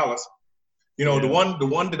 million. You know, yeah. the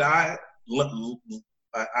one that I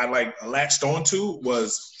latched onto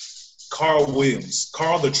was Carl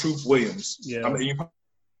the Truth Williams. Yeah. I mean, you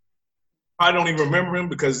probably don't even remember him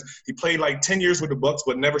because he played like 10 years with the Bucs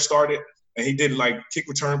but never started, and he did like kick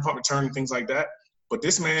return, punt return, and things like that. But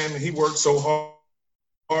this man, he worked so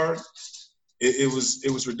hard. It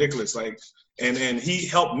was ridiculous. Like, and he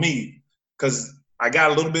helped me because I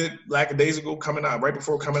got a little bit lackadaisical right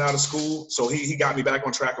before coming out of school. So he got me back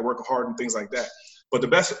on track of working hard and things like that. But the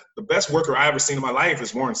best worker I ever seen in my life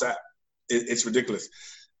is Warren Sapp. It's ridiculous.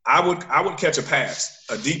 I would catch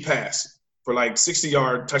a deep pass for like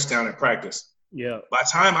 60-yard touchdown at practice. Yeah. By the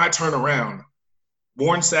time I turn around,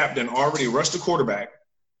 Warren Sapp then already rushed the quarterback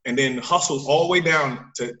and then hustled all the way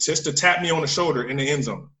down to tap me on the shoulder in the end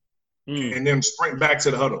zone. And then sprint back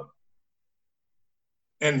to the huddle.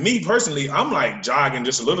 And me personally, I'm like jogging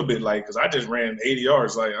just a little bit, like, because I just ran 80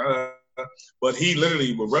 yards, like, but he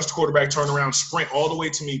literally would rush the quarterback, turn around, sprint all the way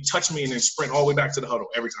to me, touch me, and then sprint all the way back to the huddle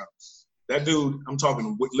every time. That dude, I'm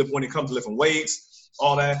talking when it comes to lifting weights,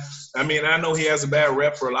 all that. I mean, I know he has a bad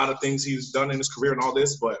rep for a lot of things he's done in his career and all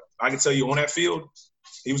this, but I can tell you on that field,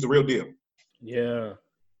 he was the real deal. Yeah.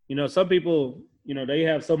 You know, some people, you know, they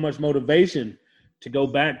have so much motivation to go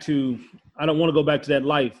back to, I don't want to go back to that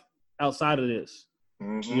life outside of this.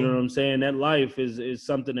 Mm-hmm. You know what I'm saying? That life is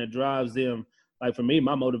something that drives them. Like for me,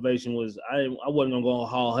 my motivation was I wasn't going to go on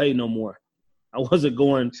Hall Hay no more. I wasn't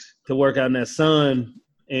going to work out in that sun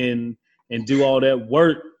and do all that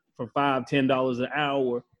work for $5-10 an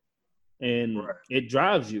hour. And right. It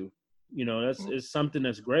drives you. You know, it's something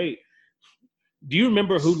that's great. Do you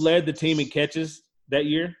remember who led the team in catches that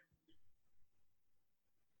year?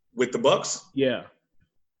 With the Bucs? Yeah.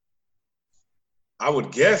 I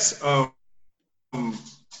would guess the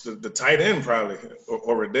tight end probably,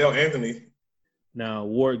 or Riddell Anthony. No,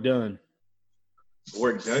 Warrick Dunn.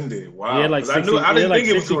 Warrick Dunn did. Wow. He had like 60, I didn't think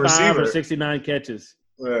it was a receiver. Or 69 catches.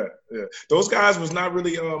 Yeah. Those guys was not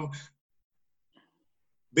really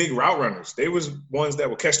big route runners. They was ones that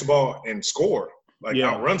would catch the ball and score, like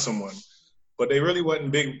outrun someone. But they really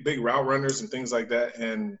wasn't big route runners and things like that.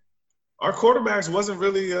 And our quarterbacks wasn't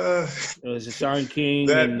really it was Sean King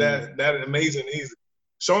that amazing easy.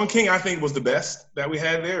 Sean King, I think, was the best that we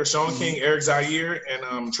had there. Sean King, Eric Zaire,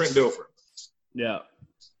 and Trent Dilfer. Yeah.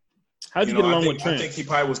 How'd you get along with Trent? I think he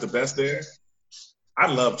probably was the best there. I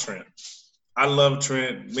love Trent.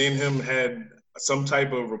 Me and him had some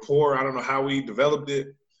type of rapport. I don't know how we developed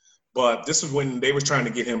it, but this was when they was trying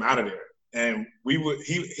to get him out of there. And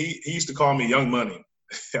he used to call me Young Money.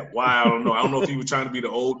 Why? I don't know. I don't know if he was trying to be the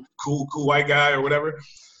old cool white guy or whatever,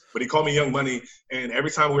 but he called me Young Money. And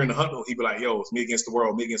every time we were in the huddle, he'd be like, "Yo, it's me against the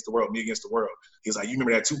world, me against the world, me against the world." He's like, "You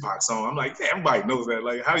remember that Tupac song?" I'm like, "Yeah, everybody knows that.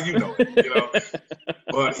 Like, how do you know it?" You know.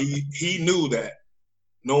 But he knew that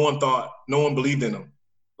no one believed in him.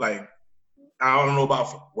 Like, I don't know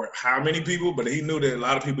about how many people, but he knew that a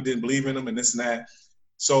lot of people didn't believe in him and this and that.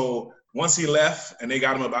 So once he left and they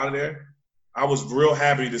got him up out of there, I was real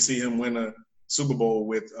happy to see him win a Super Bowl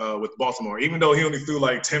with Baltimore, even though he only threw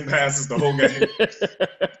like 10 passes the whole game.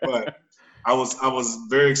 But I was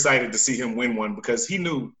very excited to see him win one because he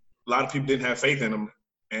knew a lot of people didn't have faith in him,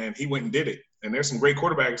 and he went and did it. And there's some great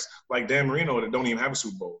quarterbacks like Dan Marino that don't even have a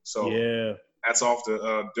Super Bowl. So yeah, that's off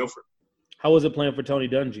to Dilfer. How was it playing for Tony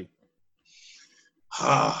Dungy?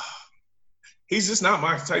 He's just not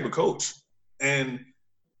my type of coach, and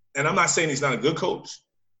I'm not saying he's not a good coach,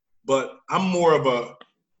 but I'm more of a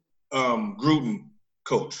Gruden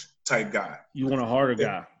coach type guy. You want a harder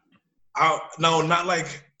guy? No, not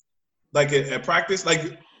like at practice.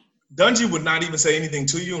 Like Dungy would not even say anything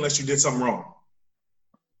to you unless you did something wrong.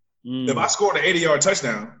 If I scored an 80-yard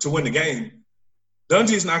touchdown to win the game,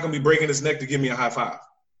 Dungy's not going to be breaking his neck to give me a high five.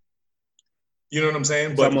 You know what I'm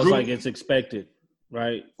saying? It's almost like it's expected,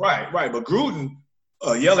 right? Right. But Gruden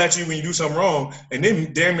yell at you when you do something wrong, and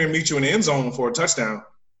then damn near meet you in the end zone for a touchdown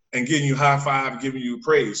and giving you high five, giving you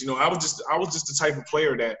praise. You know, I was just the type of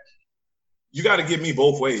player that you got to give me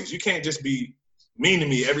both ways. You can't just be mean to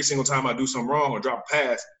me every single time I do something wrong or drop a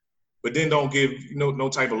pass, but then don't give no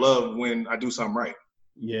type of love when I do something right.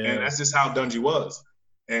 Yeah. And that's just how Dungy was.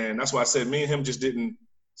 And that's why I said me and him just didn't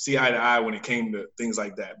see eye to eye when it came to things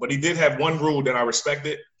like that. But he did have one rule that I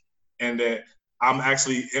respected, and that I'm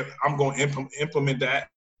going to implement that,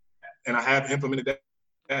 and I have implemented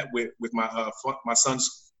that with my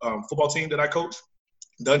son's football team that I coach.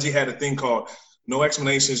 Dungy had a thing called no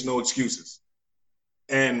explanations, no excuses,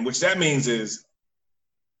 and which that means is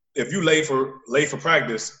if you late for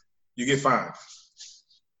practice, you get fined,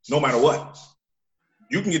 no matter what.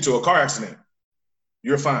 You can get to a car accident,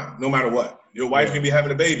 you're fine, no matter what. Your wife can be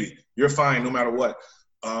having a baby, you're fine, no matter what.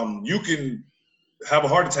 You can have a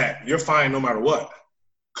heart attack, you're fine, no matter what.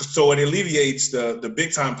 So it alleviates the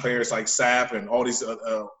big time players like Sapp and all these,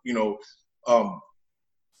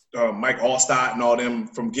 Mike Allstott and all them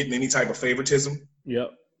from getting any type of favoritism.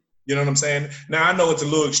 Yep. You know what I'm saying? Now I know it's a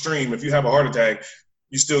little extreme. If you have a heart attack,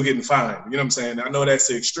 you're still getting fined. You know what I'm saying? I know that's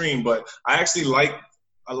the extreme, but I actually like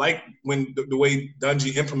when the way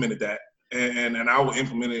Dungy implemented that, and I will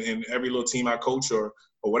implement it in every little team I coach or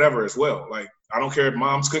whatever as well. Like I don't care if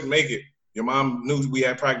moms couldn't make it. Your mom knew we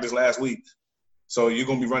had practice last week. So you're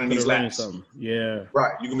going to be running these laps. Yeah.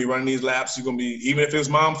 Right. You're going to be running these laps. You're going to be, even if it was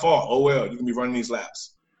mom's fault, oh, well, you're going to be running these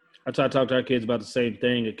laps. I try to talk to our kids about the same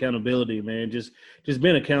thing, accountability, man. Just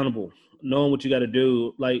being accountable, knowing what you got to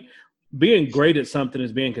do. Like being great at something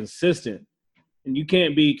is being consistent. And you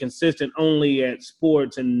can't be consistent only at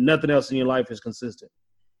sports and nothing else in your life is consistent.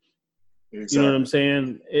 Exactly. You know what I'm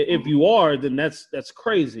saying? If you are, then that's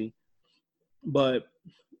crazy. But,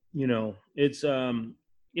 it's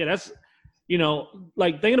that's –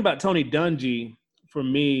 like thinking about Tony Dungy for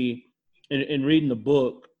me and reading the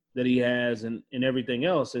book that he has and everything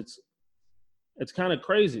else, it's kind of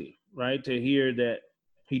crazy, right? To hear that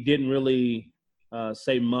he didn't really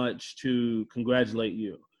say much to congratulate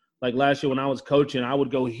you. Like last year when I was coaching, I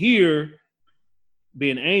would go here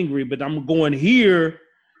being angry, but I'm going here,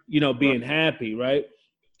 being happy, right? Exactly.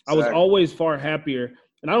 I was always far happier.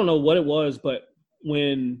 And I don't know what it was, but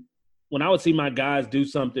when I would see my guys do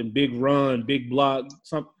something, big run, big block,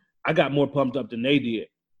 I got more pumped up than they did.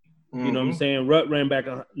 Mm-hmm. You know what I'm saying? Rutt ran back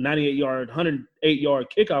a 98-yard, 108-yard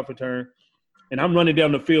kickoff return, and I'm running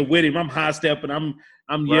down the field with him. I'm high-stepping.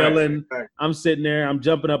 I'm yelling. Right. I'm sitting there. I'm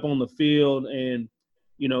jumping up on the field, and,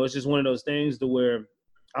 it's just one of those things to where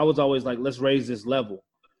I was always like, let's raise this level.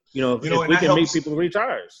 If we can make people reach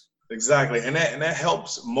ours. Exactly, and that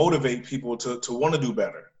helps motivate people to want to do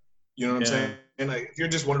better. You know what I'm saying? And like, if you're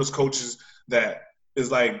just one of those coaches that is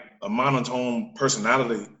like a monotone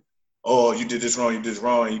personality, oh, you did this wrong,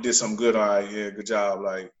 you did something good, all right, yeah, good job.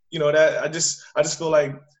 Like, that I just feel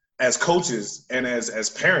like as coaches and as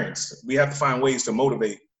parents, we have to find ways to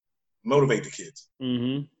motivate the kids.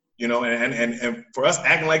 Mm-hmm. And for us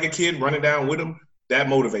acting like a kid, running down with them, that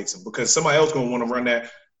motivates them because somebody else gonna want to run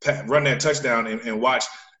that touchdown and watch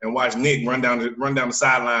Nick run down the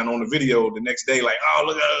sideline on the video the next day, like, oh,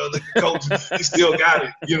 look at coach, he still got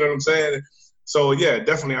it. You know what I'm saying? So yeah,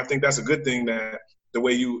 definitely, I think that's a good thing that the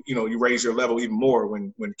way you raise your level even more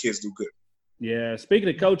when kids do good. Yeah. Speaking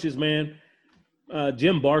of coaches, man,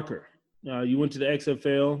 Jim Barker, you went to the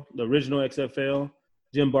XFL, the original XFL.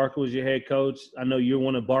 Jim Barker was your head coach. I know you're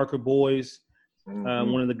one of Barker boys,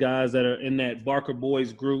 one of the guys that are in that Barker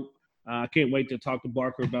boys group. I can't wait to talk to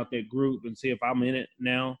Barker about that group and see if I'm in it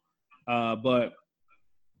now. But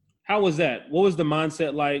how was that? What was the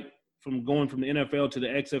mindset like from going from the NFL to the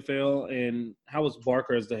XFL, and how was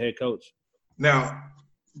Barker as the head coach? Now,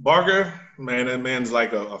 Barker, man, that man's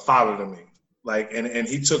like a father to me. Like, and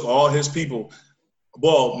he took all his people,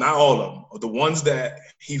 well, not all of them, the ones that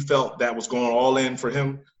he felt that was going all in for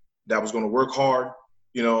him, that was going to work hard,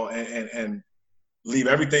 and leave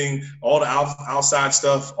everything, all the outside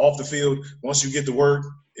stuff off the field. Once you get to work,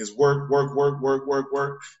 is work.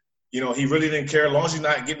 He really didn't care. As long as you're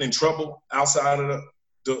not getting in trouble outside of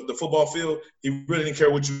the football field, he really didn't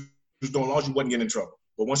care what you was doing as long as you wasn't getting in trouble.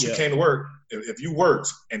 But once you came to work, if you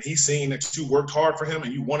worked and he's seen that you worked hard for him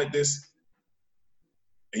and you wanted this,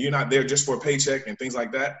 and you're not there just for a paycheck and things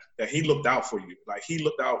like that, that he looked out for you. Like he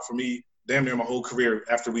looked out for me damn near my whole career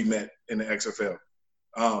after we met in the XFL.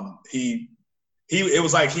 It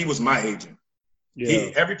was like he was my agent.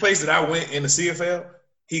 Yeah. Every place that I went in the CFL,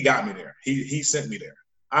 he got me there. He sent me there.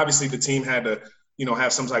 Obviously, the team had to,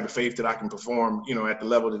 have some type of faith that I can perform, at the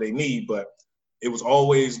level that they need. But it was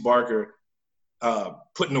always Barker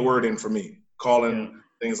putting the word in for me, calling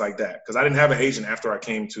things like that. Because I didn't have an agent after I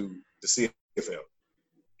came to the CFL.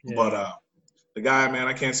 Yeah. But the guy, man,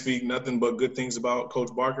 I can't speak nothing but good things about Coach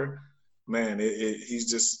Barker. Man, he's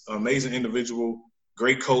just an amazing individual,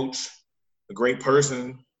 great coach, a great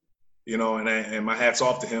person, you know, and my hat's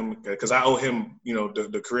off to him because I owe him, you know,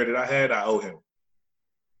 the career that I had, I owe him.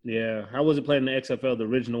 Yeah. How was it playing the XFL, the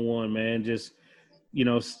original one, man? Just, you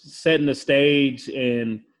know, setting the stage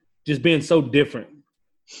and just being so different.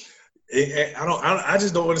 I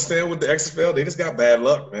just don't understand with the XFL. They just got bad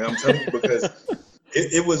luck, man. I'm telling you, because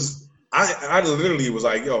it was. I literally was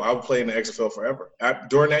like, yo, I would play in the XFL forever.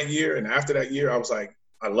 During that year and after that year, I was like,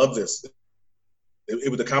 I love this. It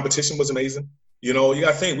was, the competition was amazing. You know, you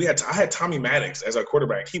got to think, I had Tommy Maddox as our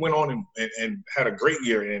quarterback. He went on and had a great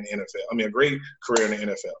year in the NFL. I mean, a great career in the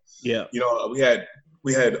NFL. Yeah. You know, we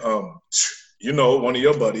had you know, one of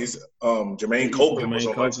your buddies, Jermaine Copeland was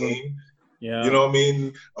on my team. Yeah. You know what I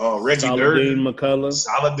mean? Reggie Saladin Durden.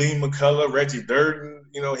 McCullough. Reggie Durden.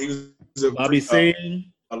 You know, he was a Bobby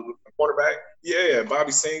Singh. A quarterback. Yeah,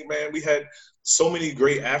 Bobby Singh, man. We had so many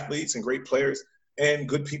great athletes and great players and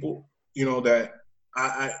good people, you know, that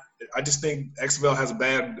I just think XFL has a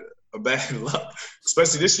bad luck,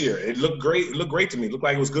 especially this year. It looked great. It looked great to me. It looked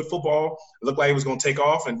like it was good football. It looked like it was going to take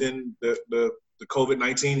off, and then the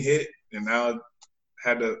COVID-19 hit, and now it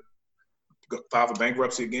had to file for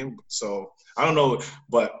bankruptcy again. So I don't know,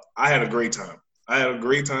 but I had a great time.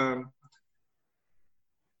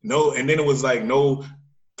 No, and then it was like no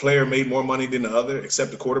player made more money than the other except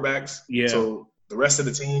the quarterbacks. Yeah. So the rest of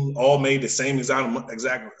the team all made the same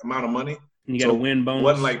exact amount of money. You got a win bonus. It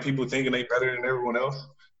wasn't like people thinking they better than everyone else.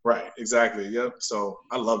 Right, exactly. Yep. So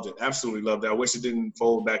I loved it. Absolutely loved it. I wish it didn't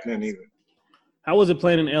fold back then either. How was it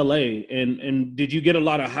playing in LA? And did you get a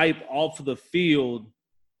lot of hype off of the field?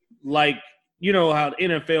 Like, you know how the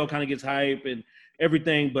NFL kind of gets hype and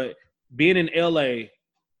everything, but being in LA,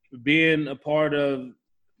 being a part of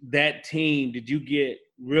that team, did you get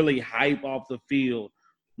really hype off the field?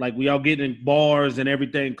 Like, we all getting in bars and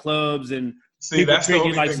everything, clubs, and people treating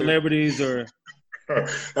you like celebrities? Or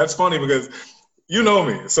that's funny because you know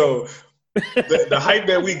me. So the hype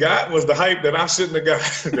that we got was the hype that I shouldn't have got,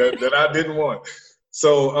 that I didn't want.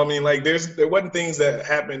 So, I mean, like, there wasn't things that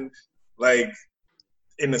happened, like,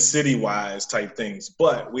 in the city-wise type things.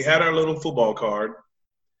 But we had our little football card,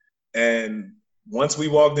 and once we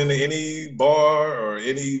walked into any bar or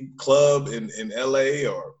any club in LA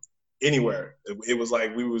or anywhere, it was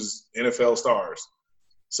like we was NFL stars.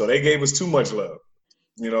 So they gave us too much love.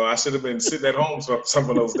 You know, I should have been sitting at home some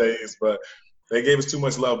of those days, but they gave us too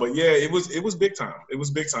much love. But yeah, it was big time. It was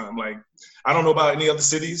big time. Like, I don't know about any other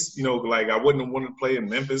cities. You know, like I wouldn't have wanted to play in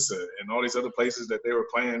Memphis and all these other places that they were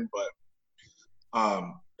playing. But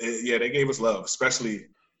yeah, they gave us love, especially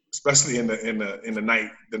in the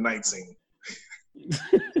night scene.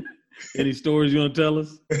 Any stories you want to tell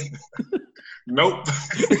us? Nope.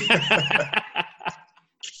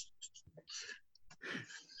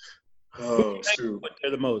 Oh, shoot.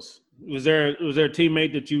 They're the most. Was there a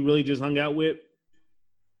teammate that you really just hung out with?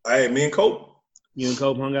 Me and Cope. You and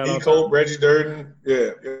Cope hung out. Me and Cope, Reggie Durden.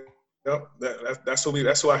 Yeah. Yep. That's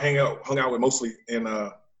who I hung out with mostly in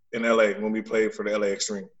LA when we played for the LA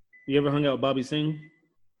Extreme. You ever hung out with Bobby Singh?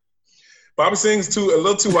 Bobby Singh's a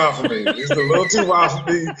little too wild for me. He's a little too wild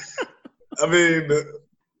for me. I mean,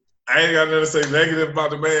 I ain't got nothing to say negative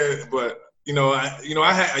about the man, but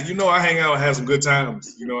I hang out and have some good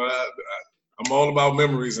times. You know, I'm all about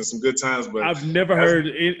memories and some good times. But I've never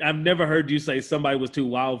heard you say somebody was too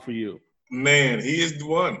wild for you. Man, he is the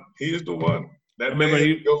one. That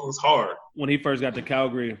man goes hard. When he first got to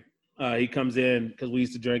Calgary, he comes in because we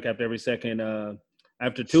used to drink after every second.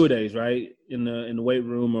 After 2 days, right, in the weight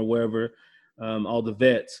room or wherever, all the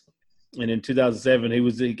vets. And in 2007,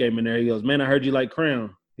 he came in there. He goes, "Man, I heard you like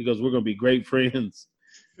Crown." He goes, "We're gonna be great friends."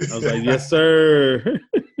 I was like, "Yes, sir."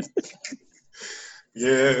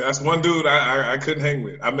 Yeah, that's one dude I couldn't hang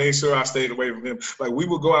with. I made sure I stayed away from him. Like, we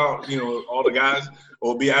would go out, all the guys,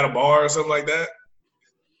 or be at a bar or something like that.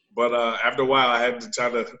 But after a while, I had to try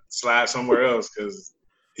to slide somewhere else because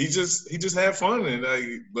he just had fun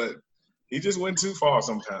but he just went too far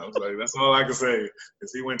sometimes. Like, that's all I can say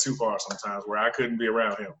is he went too far sometimes where I couldn't be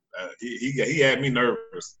around him. He had me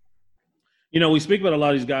nervous. We speak about a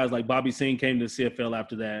lot of these guys like Bobby Singh came to the CFL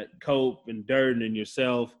after that, Cope and Durden and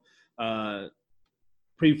yourself,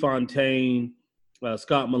 Prefontaine,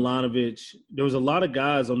 Scott Milanovic. There was a lot of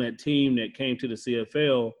guys on that team that came to the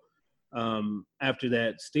CFL after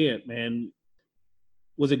that stint, man.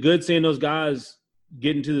 Was it good seeing those guys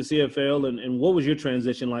get into the CFL, and what was your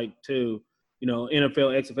transition like to,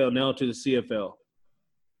 NFL, XFL, now to the CFL?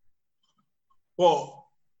 Well,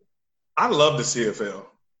 I love the CFL.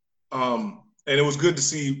 And it was good to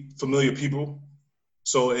see familiar people.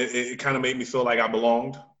 So it kind of made me feel like I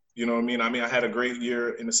belonged. You know what I mean? I had a great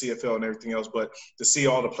year in the CFL and everything else, but to see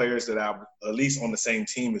all the players that are at least on the same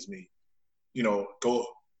team as me, go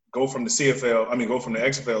go from the CFL, go from the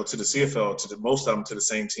XFL to the CFL to most of them to the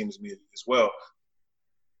same team as me as well,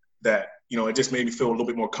 that, it just made me feel a little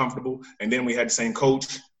bit more comfortable. And then we had the same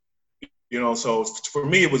coach, so for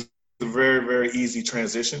me, it was a very, very easy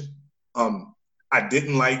transition. I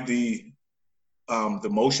didn't like the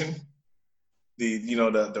motion,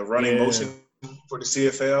 the running motion for the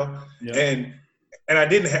CFL. Yeah. And I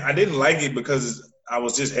didn't like it because I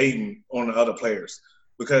was just hating on the other players,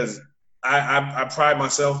 because I pride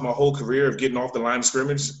myself my whole career of getting off the line of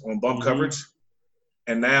scrimmage on bump coverage.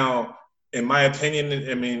 And now, in my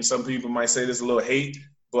opinion, some people might say this is a little hate,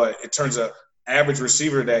 but it turns an average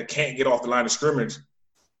receiver that can't get off the line of scrimmage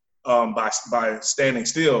by standing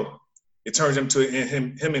still, it turns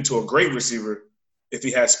him into a great receiver if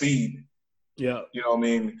he has speed. Yeah.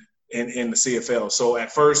 In the CFL. So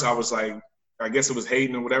at first I was like, I guess it was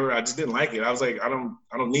hating or whatever. I just didn't like it. I was like, I don't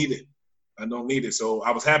need it. I don't need it. So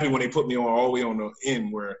I was happy when they put me on all the way on the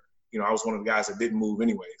end where, I was one of the guys that didn't move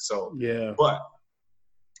anyway. So, yeah. But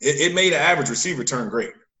it made an average receiver turn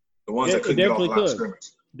great. The ones that couldn't get off the line of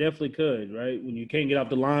scrimmage. Definitely could, right? When you can't get off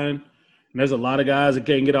the line, and there's a lot of guys that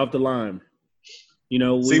can't get off the line.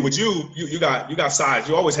 See, with you got size.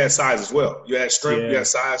 You always had size as well. You had strength, you had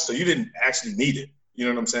size, so you didn't actually need it. You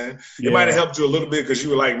know what I'm saying? Yeah. It might have helped you a little bit because you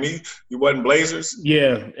were like me. You wasn't Blazers.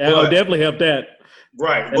 Yeah, it'll definitely help that.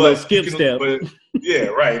 Right, but skip step. Yeah,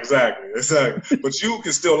 right, exactly. But you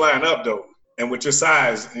can still line up though, and with your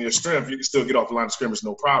size and your strength, you can still get off the line of scrimmage,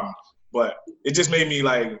 no problem. But it just made me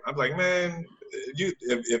I'm like, man,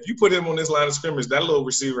 if you put him on this line of scrimmage, that little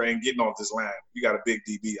receiver ain't getting off this line. You got a big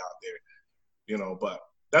DB out there, But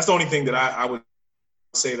that's the only thing that I would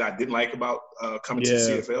say that I didn't like about coming to the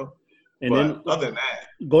CFL. And but then other than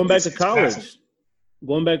that, going back to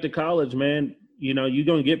college, man, you're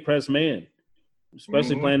gonna get press man,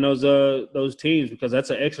 especially playing those teams, because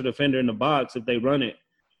that's an extra defender in the box if they run it,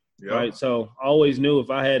 right? So I always knew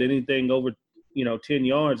if I had anything over 10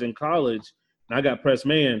 yards in college and I got press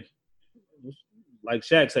man, like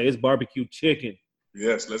Shaq say, it's barbecue chicken.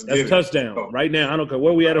 Yes, that's touchdown right now. I don't care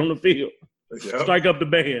where we at on the field. Yep. Strike up the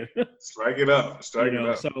band. Strike it up. Strike it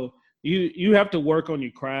up. So you have to work on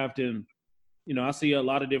your craft, and I see a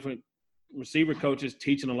lot of different receiver coaches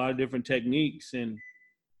teaching a lot of different techniques, and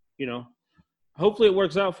hopefully it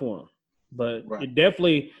works out for them. But It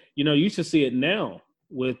definitely, you should see it now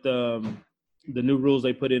with the new rules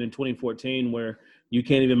they put in 2014, where you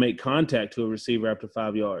can't even make contact to a receiver after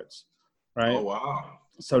 5 yards, right? Oh wow!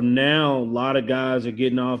 So now a lot of guys are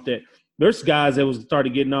getting off that. There's guys that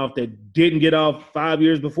started getting off that didn't get off 5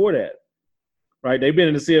 years before that, right? They've been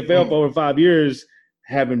in the CFL for over 5 years,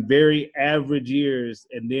 having very average years,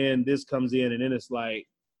 and then this comes in, and then it's like,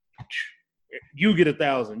 you get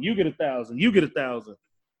 1,000, you get 1,000, you get 1,000.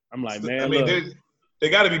 I'm like, man, they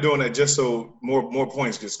got to be doing that just so more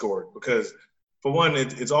points get scored, because for one,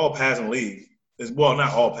 it's all passing league. Well,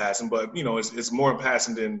 not all passing, but it's more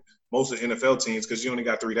passing than most of the NFL teams because you only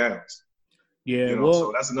got 3 downs. Yeah,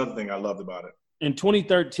 so that's another thing I loved about it. In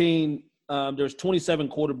 2013, there's 27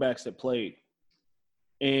 quarterbacks that played,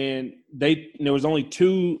 and there was only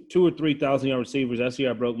two or 3,000 yard receivers. That's the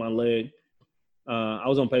year I broke my leg. I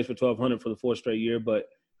was on pace for 1,200 for the 4th straight year, but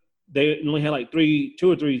they only had like 2,000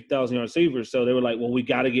 or 3,000 yard receivers. So they were like, well, we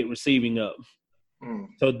got to get receiving up.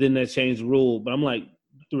 So then that changed the rule. But I'm like,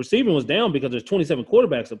 the receiving was down because there's 27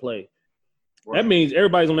 quarterbacks to play. Right. That means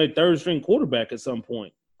everybody's on their 3rd string quarterback at some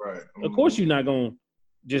point. Right. Of course you're not going to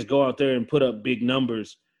just go out there and put up big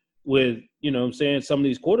numbers with, some of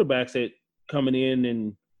these quarterbacks that coming in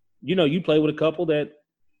and, you play with a couple that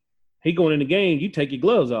he going in the game, you take your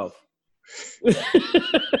gloves off.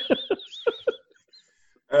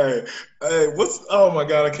 Hey, oh my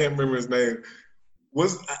God, I can't remember his name.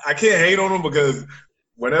 I can't hate on him because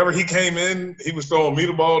whenever he came in, he was throwing me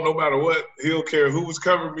the ball no matter what. He don't care who was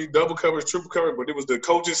covering me, double coverage, triple coverage, but it was the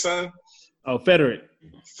coach's son. Oh, Federer.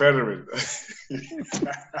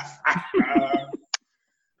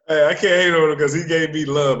 Hey, I can't hate on him because he gave me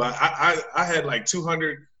love. I had like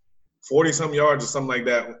 240-some yards or something like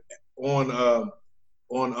that on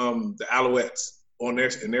the Alouettes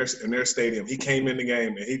in their stadium. He came in the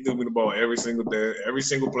game and he threw me the ball every single day, every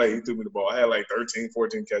single play. He threw me the ball. I had like 13,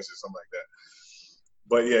 14 catches, something like that.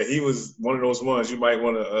 But yeah, he was one of those ones you might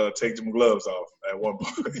want to take them gloves off at one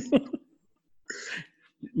point.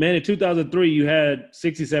 Man, in 2003, you had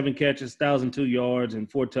 67 catches, 1,002 yards,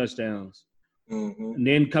 and 4 touchdowns. Mm-hmm. And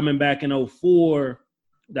then coming back in 2004,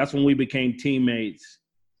 that's when we became teammates.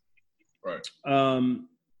 Right.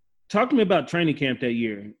 Talk to me about training camp that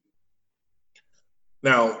year.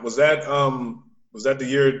 Now, was that the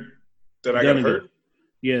year that I got hurt?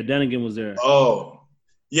 Yeah, Dunnigan was there. Oh,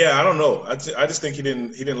 Yeah, I don't know. I just think he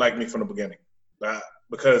didn't like me from the beginning,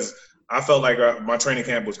 because I felt like my training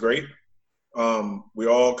camp was great. Well,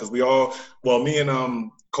 me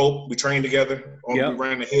and Cope, we trained together. We Yep.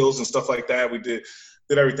 ran the hills and stuff like that. We did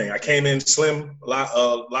everything. I came in slim, a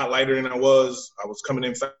lot lighter than I was. I was coming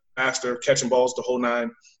in faster, catching balls the whole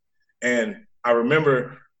nine. And I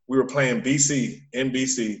remember we were playing BC in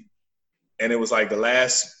BC, and it was like the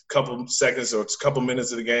last couple seconds or couple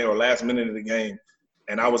minutes of the game or last minute of the game,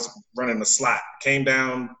 and I was running the slot. Came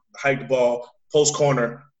down, hiked the ball, post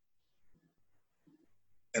corner,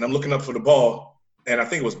 and I'm looking up for the ball, and I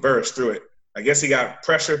think it was Burris threw it. I guess he got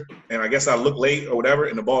pressure, and I guess I looked late or whatever,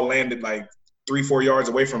 and the ball landed like 3-4 yards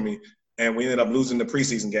away from me, and we ended up losing the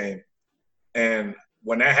preseason game. And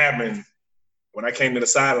when that happened, when I came to the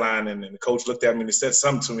sideline and the coach looked at me and he said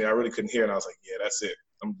something to me, I really couldn't hear, and I was like, yeah, that's it.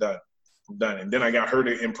 I'm done. And then I got hurt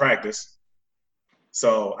in practice.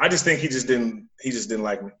 So I just think he just didn't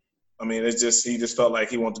like me. I mean, he just felt like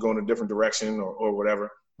he wanted to go in a different direction or whatever.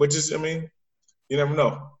 Which is, I mean, you never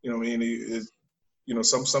know. You know what I mean?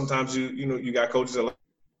 Sometimes you got coaches that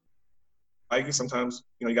like you. Sometimes,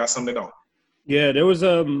 you got some that don't. Yeah, there was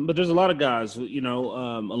but there's a lot of guys.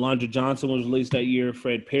 Alondra Johnson was released that year.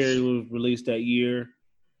 Fred Perry was released that year.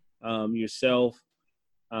 Yourself.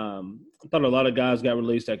 I thought a lot of guys got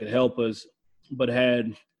released that could help us, but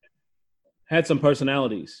had some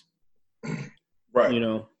personalities. Right.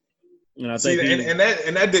 And I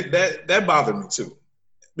think that bothered me too,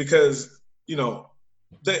 because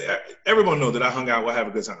everyone know that I hung out, would have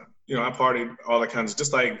a good time. I partied, all that kind of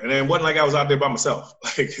just like, and then it wasn't like I was out there by myself.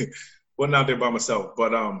 Like, wasn't out there by myself.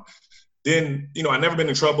 But then I never been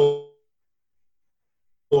in trouble.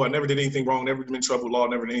 I never did anything wrong. Never been in trouble with law.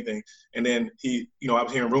 Never did anything. And then I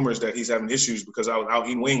was hearing rumors that he's having issues because I was out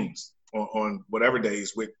eating wings on whatever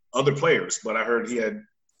days with other players. But I heard he had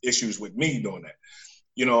issues with me doing that.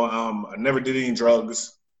 I never did any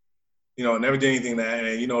drugs. I never did anything that.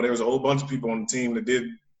 And there was a whole bunch of people on the team that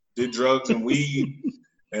did drugs and weed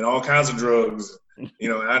and all kinds of drugs. And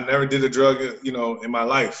I never did a drug, in my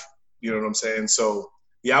life. You know what I'm saying? So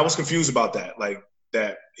yeah, I was confused about that. Like,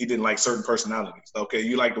 that he didn't like certain personalities. Okay,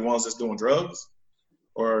 you like the ones that's doing drugs,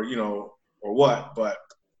 or or what? But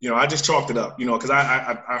I just chalked it up, because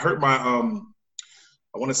I hurt my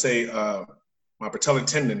I want to say my patellar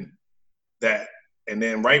tendon, and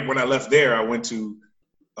then right when I left there, I went to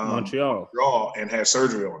Montreal and had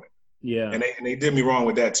surgery on it. Yeah, and they did me wrong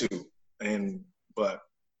with that too. But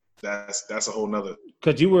that's a whole nother.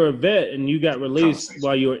 Because you were a vet and you got released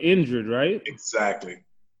while you were injured, right? Exactly.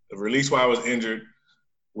 The release while I was injured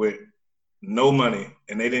with no money,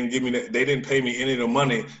 and they didn't pay me any of the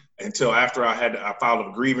money until after I filed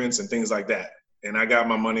a grievance and things like that, and I got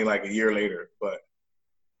my money like a year later. But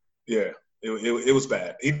yeah, it was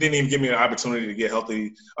bad. He didn't even give me an opportunity to get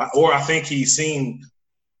healthy, or I think he seen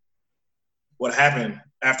what happened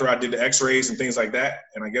after I did the X-rays and things like that,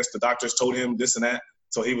 and I guess the doctors told him this and that,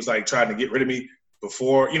 so he was like trying to get rid of me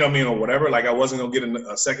before, or whatever. Like, I wasn't gonna get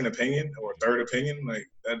a second opinion or a third opinion. Like,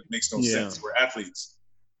 that makes no sense. We're athletes.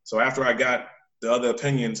 So after I got the other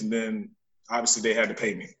opinions, and then obviously they had to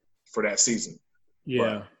pay me for that season.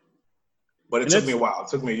 Yeah. But it took me a while. It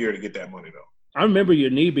took me a year to get that money, though. I remember your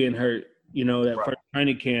knee being hurt, that first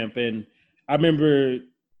training camp. And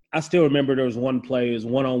I still remember there was one play, it was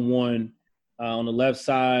one-on-one on the left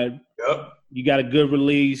side. Yep. You got a good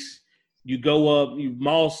release. You go up, you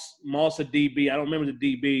moss a DB. I don't remember the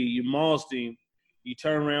DB. You mossed him. You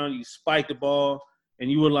turn around, you spike the ball,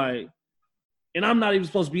 and you were like, and I'm not even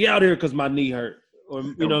supposed to be out here because my knee hurt. Or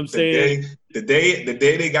you know what I'm saying? The day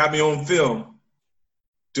they got me on film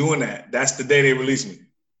doing that, that's the day they released me.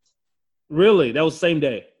 Really? That was the same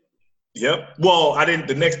day? Yep. Well, I didn't.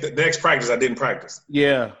 The next practice, I didn't practice.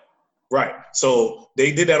 Yeah. Right. So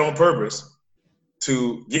they did that on purpose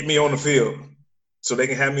to get me on the field so they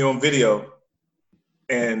can have me on video.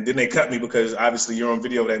 And then they cut me because obviously you're on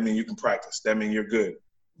video. That means you can practice. That means you're good.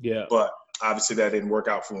 Yeah. But obviously that didn't work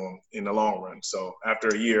out for them in the long run. So after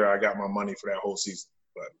a year, I got my money for that whole season.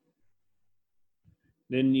 But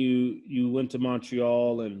then you went to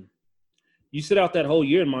Montreal, and you sit out that whole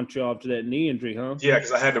year in Montreal after that knee injury, huh? Yeah,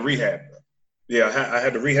 because I had to rehab. Yeah, I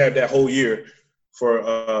had to rehab that whole year for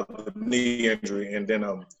the knee injury. And then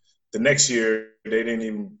the next year, they didn't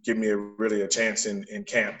even give me really a chance in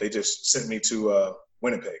camp. They just sent me to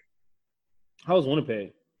Winnipeg. How was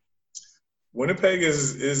Winnipeg? Winnipeg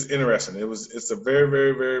is interesting. It's a very,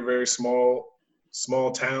 very, very, very small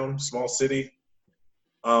town, small city,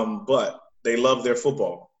 but they love their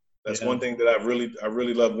football. That's one thing that I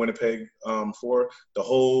really love Winnipeg for. The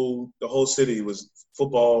whole city was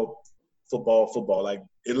football. Like,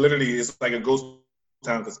 it literally is like a ghost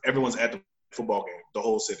time because everyone's at the football game, the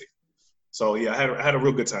whole city. So, yeah, I had a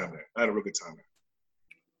real good time there.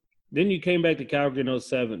 Then you came back to Calgary in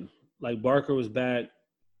 2007. Like, Barker was back.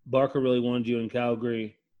 Barker really wanted you in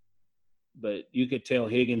Calgary, but you could tell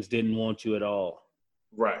Higgins didn't want you at all.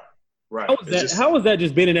 Right. How was that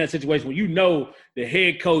just being in that situation when you know the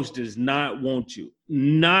head coach does not want you?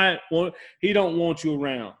 He don't want you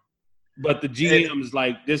around. But the GM is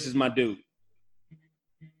like, this is my dude.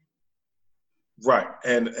 Right.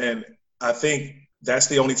 And I think that's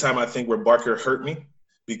the only time I think where Barker hurt me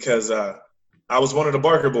because I was one of the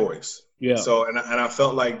Barker boys. Yeah. So and I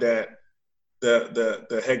felt like that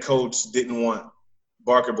the head coach didn't want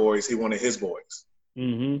Barker boys, he wanted his boys.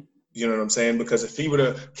 Mm-hmm. You know what I'm saying? Because if he would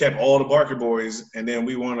have kept all the Barker boys and then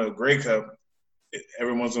we won a Grey Cup,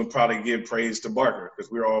 everyone's going to probably give praise to Barker because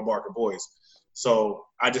we're all Barker boys. So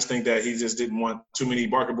I just think that he just didn't want too many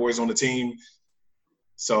Barker boys on the team.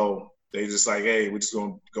 So they just like, hey, we're just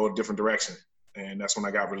going to go a different direction. And that's when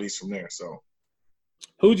I got released from there. So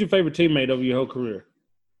who's your favorite teammate over your whole career?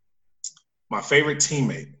 My favorite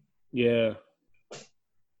teammate? Yeah.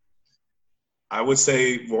 I would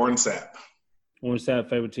say Warren Sapp. Warren Sapp,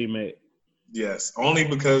 favorite teammate? Yes, only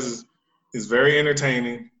because he's very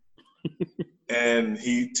entertaining and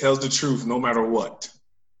he tells the truth no matter what.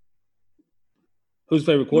 Who's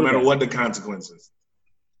favorite quarterback? No matter what the consequences.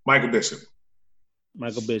 Michael Bishop.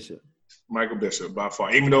 Michael Bishop by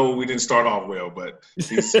far. Even though we didn't start off well, but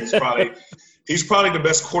he's probably the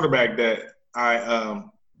best quarterback that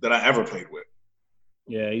I ever played with.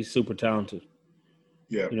 Yeah, he's super talented.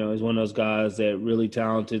 Yeah. You know, he's one of those guys that really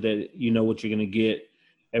talented that you know what you're going to get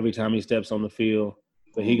every time he steps on the field.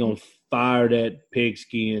 But he going to fire that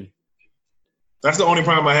pigskin. That's the only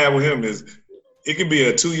problem I have with him is it could be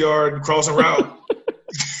a 2-yard crossing route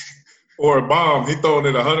or a bomb. He throwing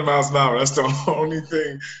it 100 miles an hour. That's the only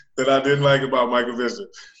thing that I didn't like about Michael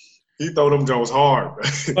Bishop. He throw them Jones hard.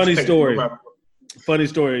 Funny story.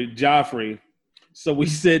 Joffrey. So we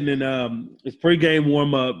sitting in it's pregame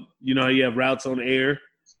warm up. You know how you have routes on air,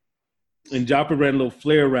 and Joffrey ran a little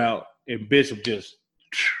flare route, and Bishop just.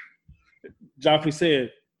 Joffrey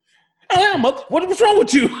said, "What's wrong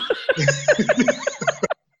with you?"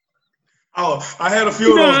 Oh, I had a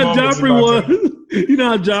few of those moments. You know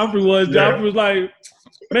how Joffrey was. Yeah. Joffrey was like,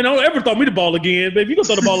 "Man, don't ever throw me the ball again, baby. You gonna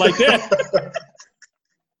throw the ball like that?"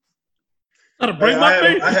 Trying to break my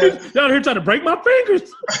fingers. Y'all here trying to break my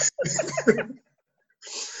fingers.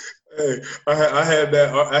 Hey, I had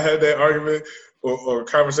that argument or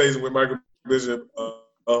conversation with Michael Bishop a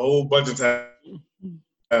whole bunch of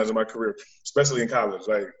times in my career, especially in college.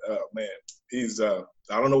 Like, man, he's I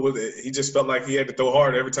don't know what he just felt like he had to throw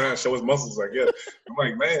hard every time, show his muscles. I guess I'm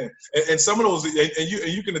like, man, and some of those, and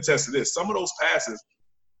you can attest to this. Some of those passes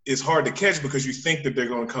is hard to catch because you think that they're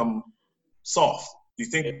going to come soft. You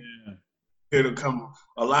think it'll come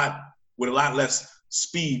with a lot less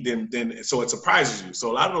speed than so it surprises you.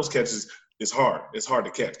 So a lot of those catches is hard. It's hard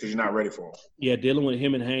to catch because you're not ready for them. Yeah, dealing with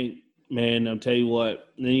him and Hank, man, I'll tell you what.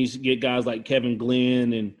 And then you get guys like Kevin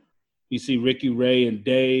Glenn and you see Ricky Ray and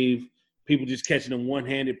Dave, people just catching them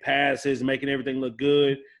one-handed passes, making everything look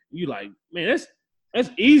good. You like, man, that's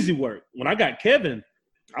easy work. When I got Kevin,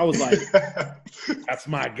 I was like, that's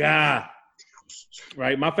my guy.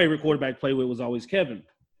 Right? My favorite quarterback to play with was always Kevin.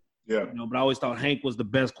 Yeah. You know, but I always thought Hank was the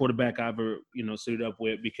best quarterback I ever, suited up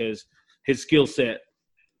with because his skill set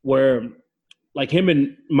where like him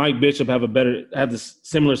and Mike Bishop have the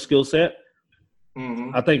similar skill set.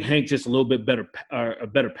 Mm-hmm. I think Hank's just a little bit better, a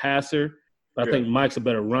better passer, but I think Mike's a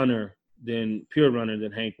better pure runner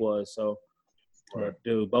than Hank was. So,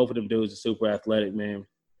 dude, both of them dudes are super athletic, man.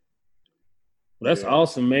 Well, that's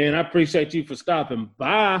awesome, man. I appreciate you for stopping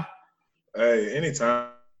by. Hey, anytime.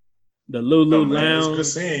 The Lulu Lounge. It's good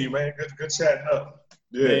seeing you, man. Good chatting up.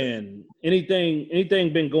 Yeah. Man,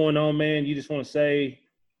 anything been going on, man? You just want to say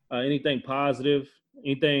anything positive?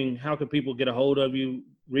 Anything? How can people get a hold of you,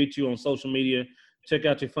 reach you on social media, check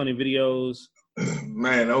out your funny videos?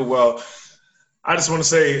 Man, I just want to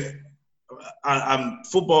say I'm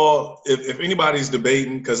football. If anybody's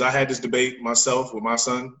debating, because I had this debate myself with my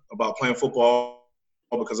son about playing football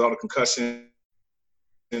because of all the concussions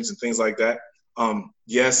and things like that.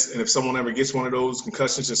 Yes, and if someone ever gets one of those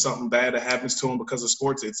concussions or something bad that happens to them because of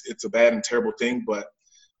sports, it's a bad and terrible thing. But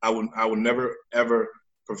I would never ever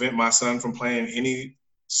prevent my son from playing any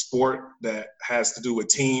sport that has to do with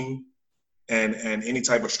team and any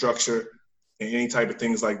type of structure and any type of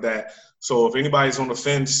things like that. So if anybody's on the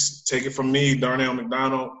fence, take it from me, Darnell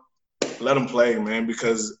McDonald, let them play, man,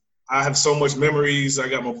 because I have so much memories. I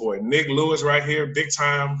got my boy Nick Lewis right here, big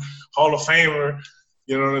time Hall of Famer.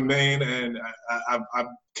 You know what I mean? And I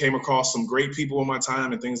came across some great people in my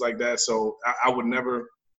time and things like that. So I would never,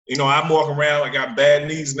 I'm walking around. I got bad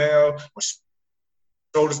knees now. My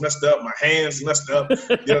shoulders messed up. My hands messed up.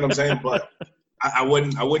 You know what I'm saying? But I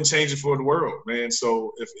wouldn't change it for the world, man.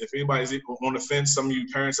 So if anybody's on the fence, some of you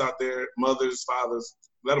parents out there, mothers, fathers,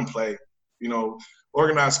 let them play.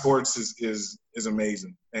 Organized sports is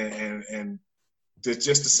amazing, and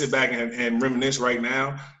just to sit back and reminisce right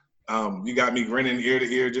now, you got me grinning ear to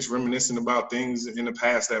ear, just reminiscing about things in the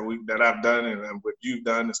past that I've done and what you've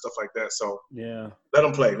done and stuff like that. So yeah, let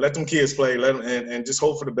them play, let them kids play, let them, and just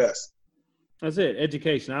hope for the best. That's it.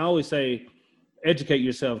 Education. I always say, educate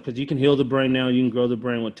yourself because you can heal the brain now. You can grow the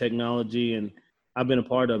brain with technology, and I've been a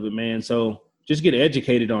part of it, man. So just get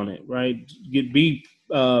educated on it, right? Be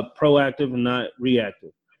proactive and not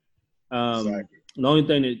reactive. Exactly. The only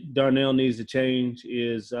thing that Darnell needs to change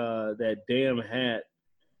is that damn hat.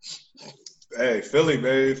 Hey, Philly,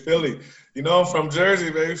 baby, Philly. I'm from Jersey,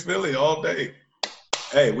 baby, Philly all day.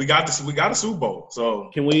 Hey, we got a Super Bowl. So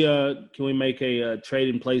can we make a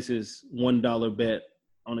trading places $1 bet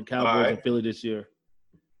on the Cowboys and Philly this year?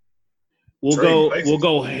 We'll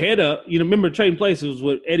go head up. Remember Trading Places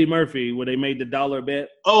with Eddie Murphy where they made the $1 bet?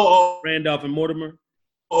 Oh, Randolph and Mortimer.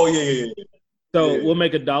 Oh yeah. So we'll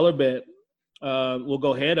make $1 bet. We'll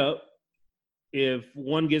go head up. If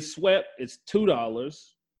one gets swept, it's $2.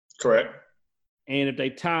 Correct. And if they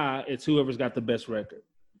tie, it's whoever's got the best record.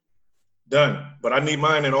 Done. But I need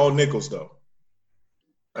mine in all nickels, though.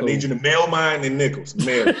 Cool. I need you to mail mine in nickels.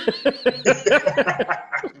 Mail.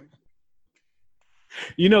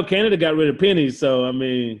 Canada got rid of pennies, so I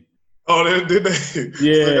mean. Oh, did they?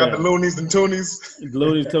 Yeah. They got the loonies and toonies.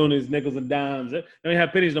 Loonies, toonies, nickels and dimes. They don't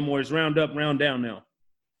have pennies no more. It's round up, round down now.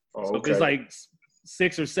 Oh, so okay. If it's like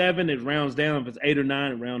 6 or 7, it rounds down. If it's 8 or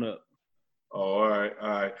 9, it round up. Oh, all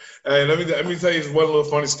right. Hey, let me tell you one little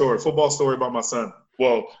funny story, football story about my son.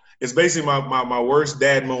 Well, it's basically my worst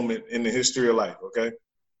dad moment in the history of life, okay?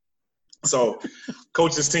 So,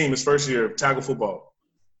 coach this team his first year of tackle football,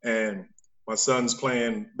 and my son's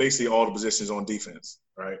playing basically all the positions on defense,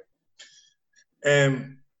 right?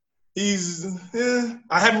 And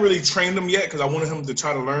I haven't really trained him yet because I wanted him to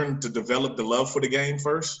try to learn to develop the love for the game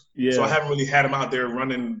first. Yeah. So I haven't really had him out there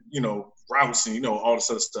running, routes and, all this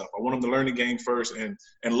other stuff. I want him to learn the game first and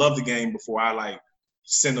love the game before I,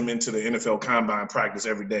 send him into the NFL combine practice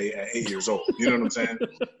every day at 8 years old. You know what I'm saying?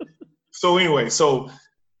 So anyway,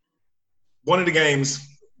 one of the games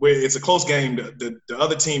where it's a close game, the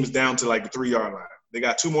other team is down to, the 3-yard line. They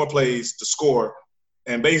got 2 more plays to score.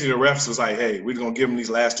 And basically the refs was like, hey, we're going to give them these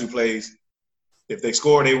last 2 plays. If they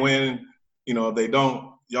score, they win. If they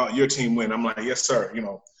don't, your team win. I'm like, yes, sir.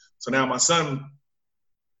 So now my son,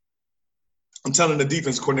 I'm telling the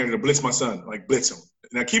defense coordinator to blitz my son, blitz him.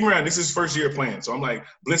 Now keep him around. This is his first year playing. So I'm like,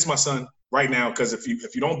 blitz my son right now because if you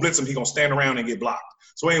don't blitz him, he's going to stand around and get blocked.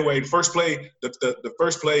 So anyway, the first play,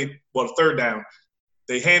 the third down,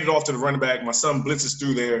 they hand it off to the running back. My son blitzes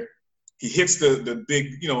through there. He hits the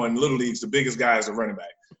big, in Little Leagues, the biggest guy is a running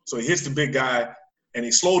back. So he hits the big guy, and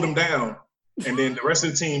he slowed him down, and then the rest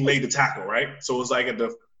of the team made the tackle, right? So it was at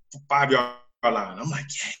the 5-yard line. I'm like,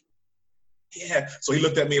 yeah. So he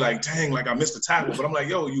looked at me dang, I missed the tackle. But I'm like,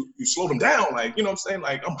 yo, you slowed him down. You know what I'm saying?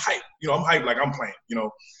 I'm hyped. I'm hyped like I'm playing,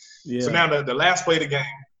 Yeah. So now the last play of the game,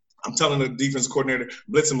 I'm telling the defense coordinator,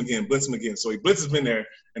 blitz him again. So he blitzes him in there,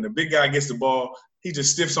 and the big guy gets the ball. He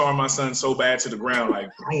just stiffs arm my son so bad to the ground,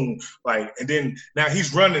 boom, and then now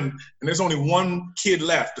he's running, and there's only one kid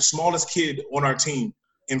left, the smallest kid on our team,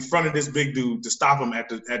 in front of this big dude to stop him at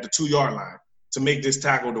the 2-yard line to make this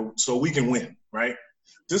tackle so we can win, right?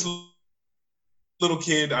 This little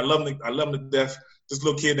kid, I love him to death. This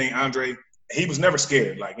little kid named Andre, he was never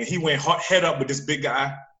scared, and he went head up with this big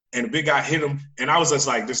guy, and the big guy hit him, and I was just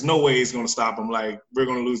like, there's no way he's gonna stop him. We're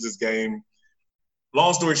gonna lose this game.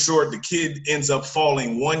 Long story short, the kid ends up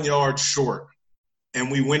falling 1 yard short, and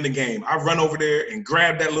we win the game. I run over there and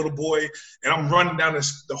grab that little boy, and I'm running down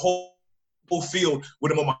the whole field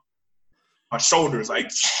with him on my shoulders,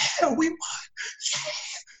 yeah, we won. Yeah.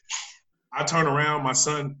 I turn around, my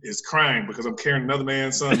son is crying because I'm carrying another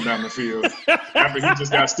man's son down the field after he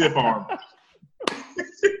just got stiff-armed.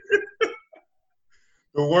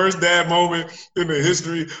 The worst dad moment in the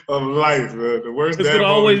history of life, man. The worst dad moment. It's going to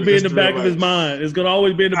always be in the back of his mind. It's going to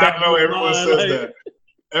always be in the back of his mind. Everyone says that.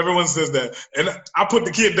 Everyone says that. And I put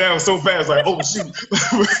the kid down so fast, oh, shoot.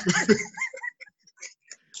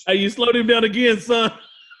 Hey, you slowed him down again, son.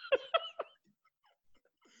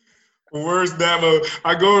 The worst dad moment.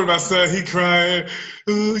 I go to my son, he crying.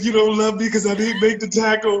 You don't love me because I didn't make the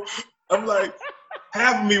tackle. I'm like,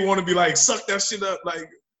 half of me want to be suck that shit up,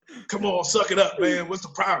 come on, suck it up, man. What's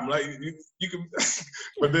the problem? Like you can,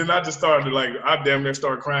 but then I just started I damn near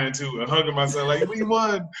started crying too and hugging myself like we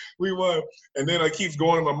won. And then it keeps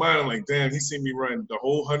going in my mind. I'm like, damn, he seen me run the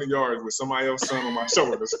whole 100 yards with somebody else's son on my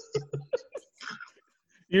shoulders.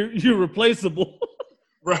 You're replaceable.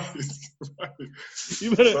 Right.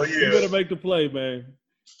 You better make the play, man.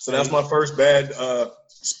 So that's my first bad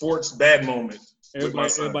sports bad moment.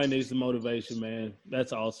 Everybody needs some motivation, man.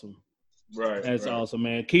 That's awesome. Right. That's awesome,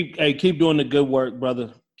 man. Keep doing the good work,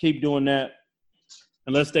 brother. Keep doing that.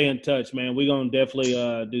 And let's stay in touch, man. We're gonna definitely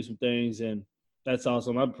do some things, and that's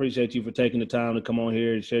awesome. I appreciate you for taking the time to come on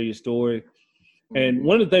here and share your story. And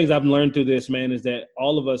one of the things I've learned through this, man, is that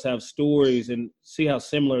all of us have stories, and see how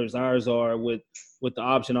similar ours are with the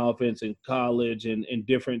option offense in college and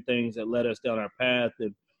different things that led us down our path.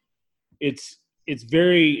 And it's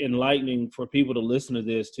very enlightening for people to listen to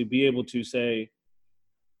this, to be able to say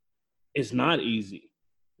it's not easy,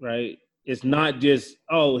 right? It's not just,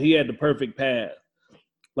 oh, he had the perfect path.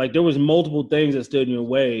 Like, there was multiple things that stood in your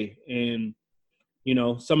way, and, you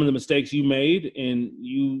know, some of the mistakes you made, and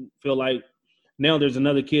you feel like now there's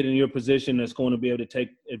another kid in your position that's going to be able to take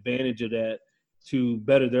advantage of that to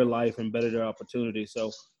better their life and better their opportunity.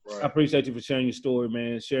 So I appreciate you for sharing your story,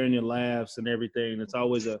 man, sharing your laughs and everything. It's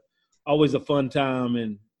always a fun time.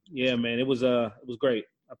 And yeah, man, it was great.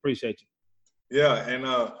 I appreciate you. Yeah.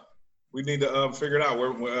 And we need to figure it out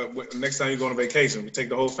where next time you go on a vacation, we take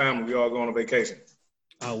the whole family, we all go on a vacation.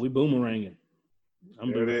 Oh, we boomeranging.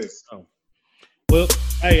 There it is. Oh. Well,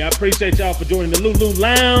 hey, I appreciate y'all for joining the Lulu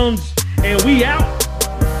Lounge, and we out.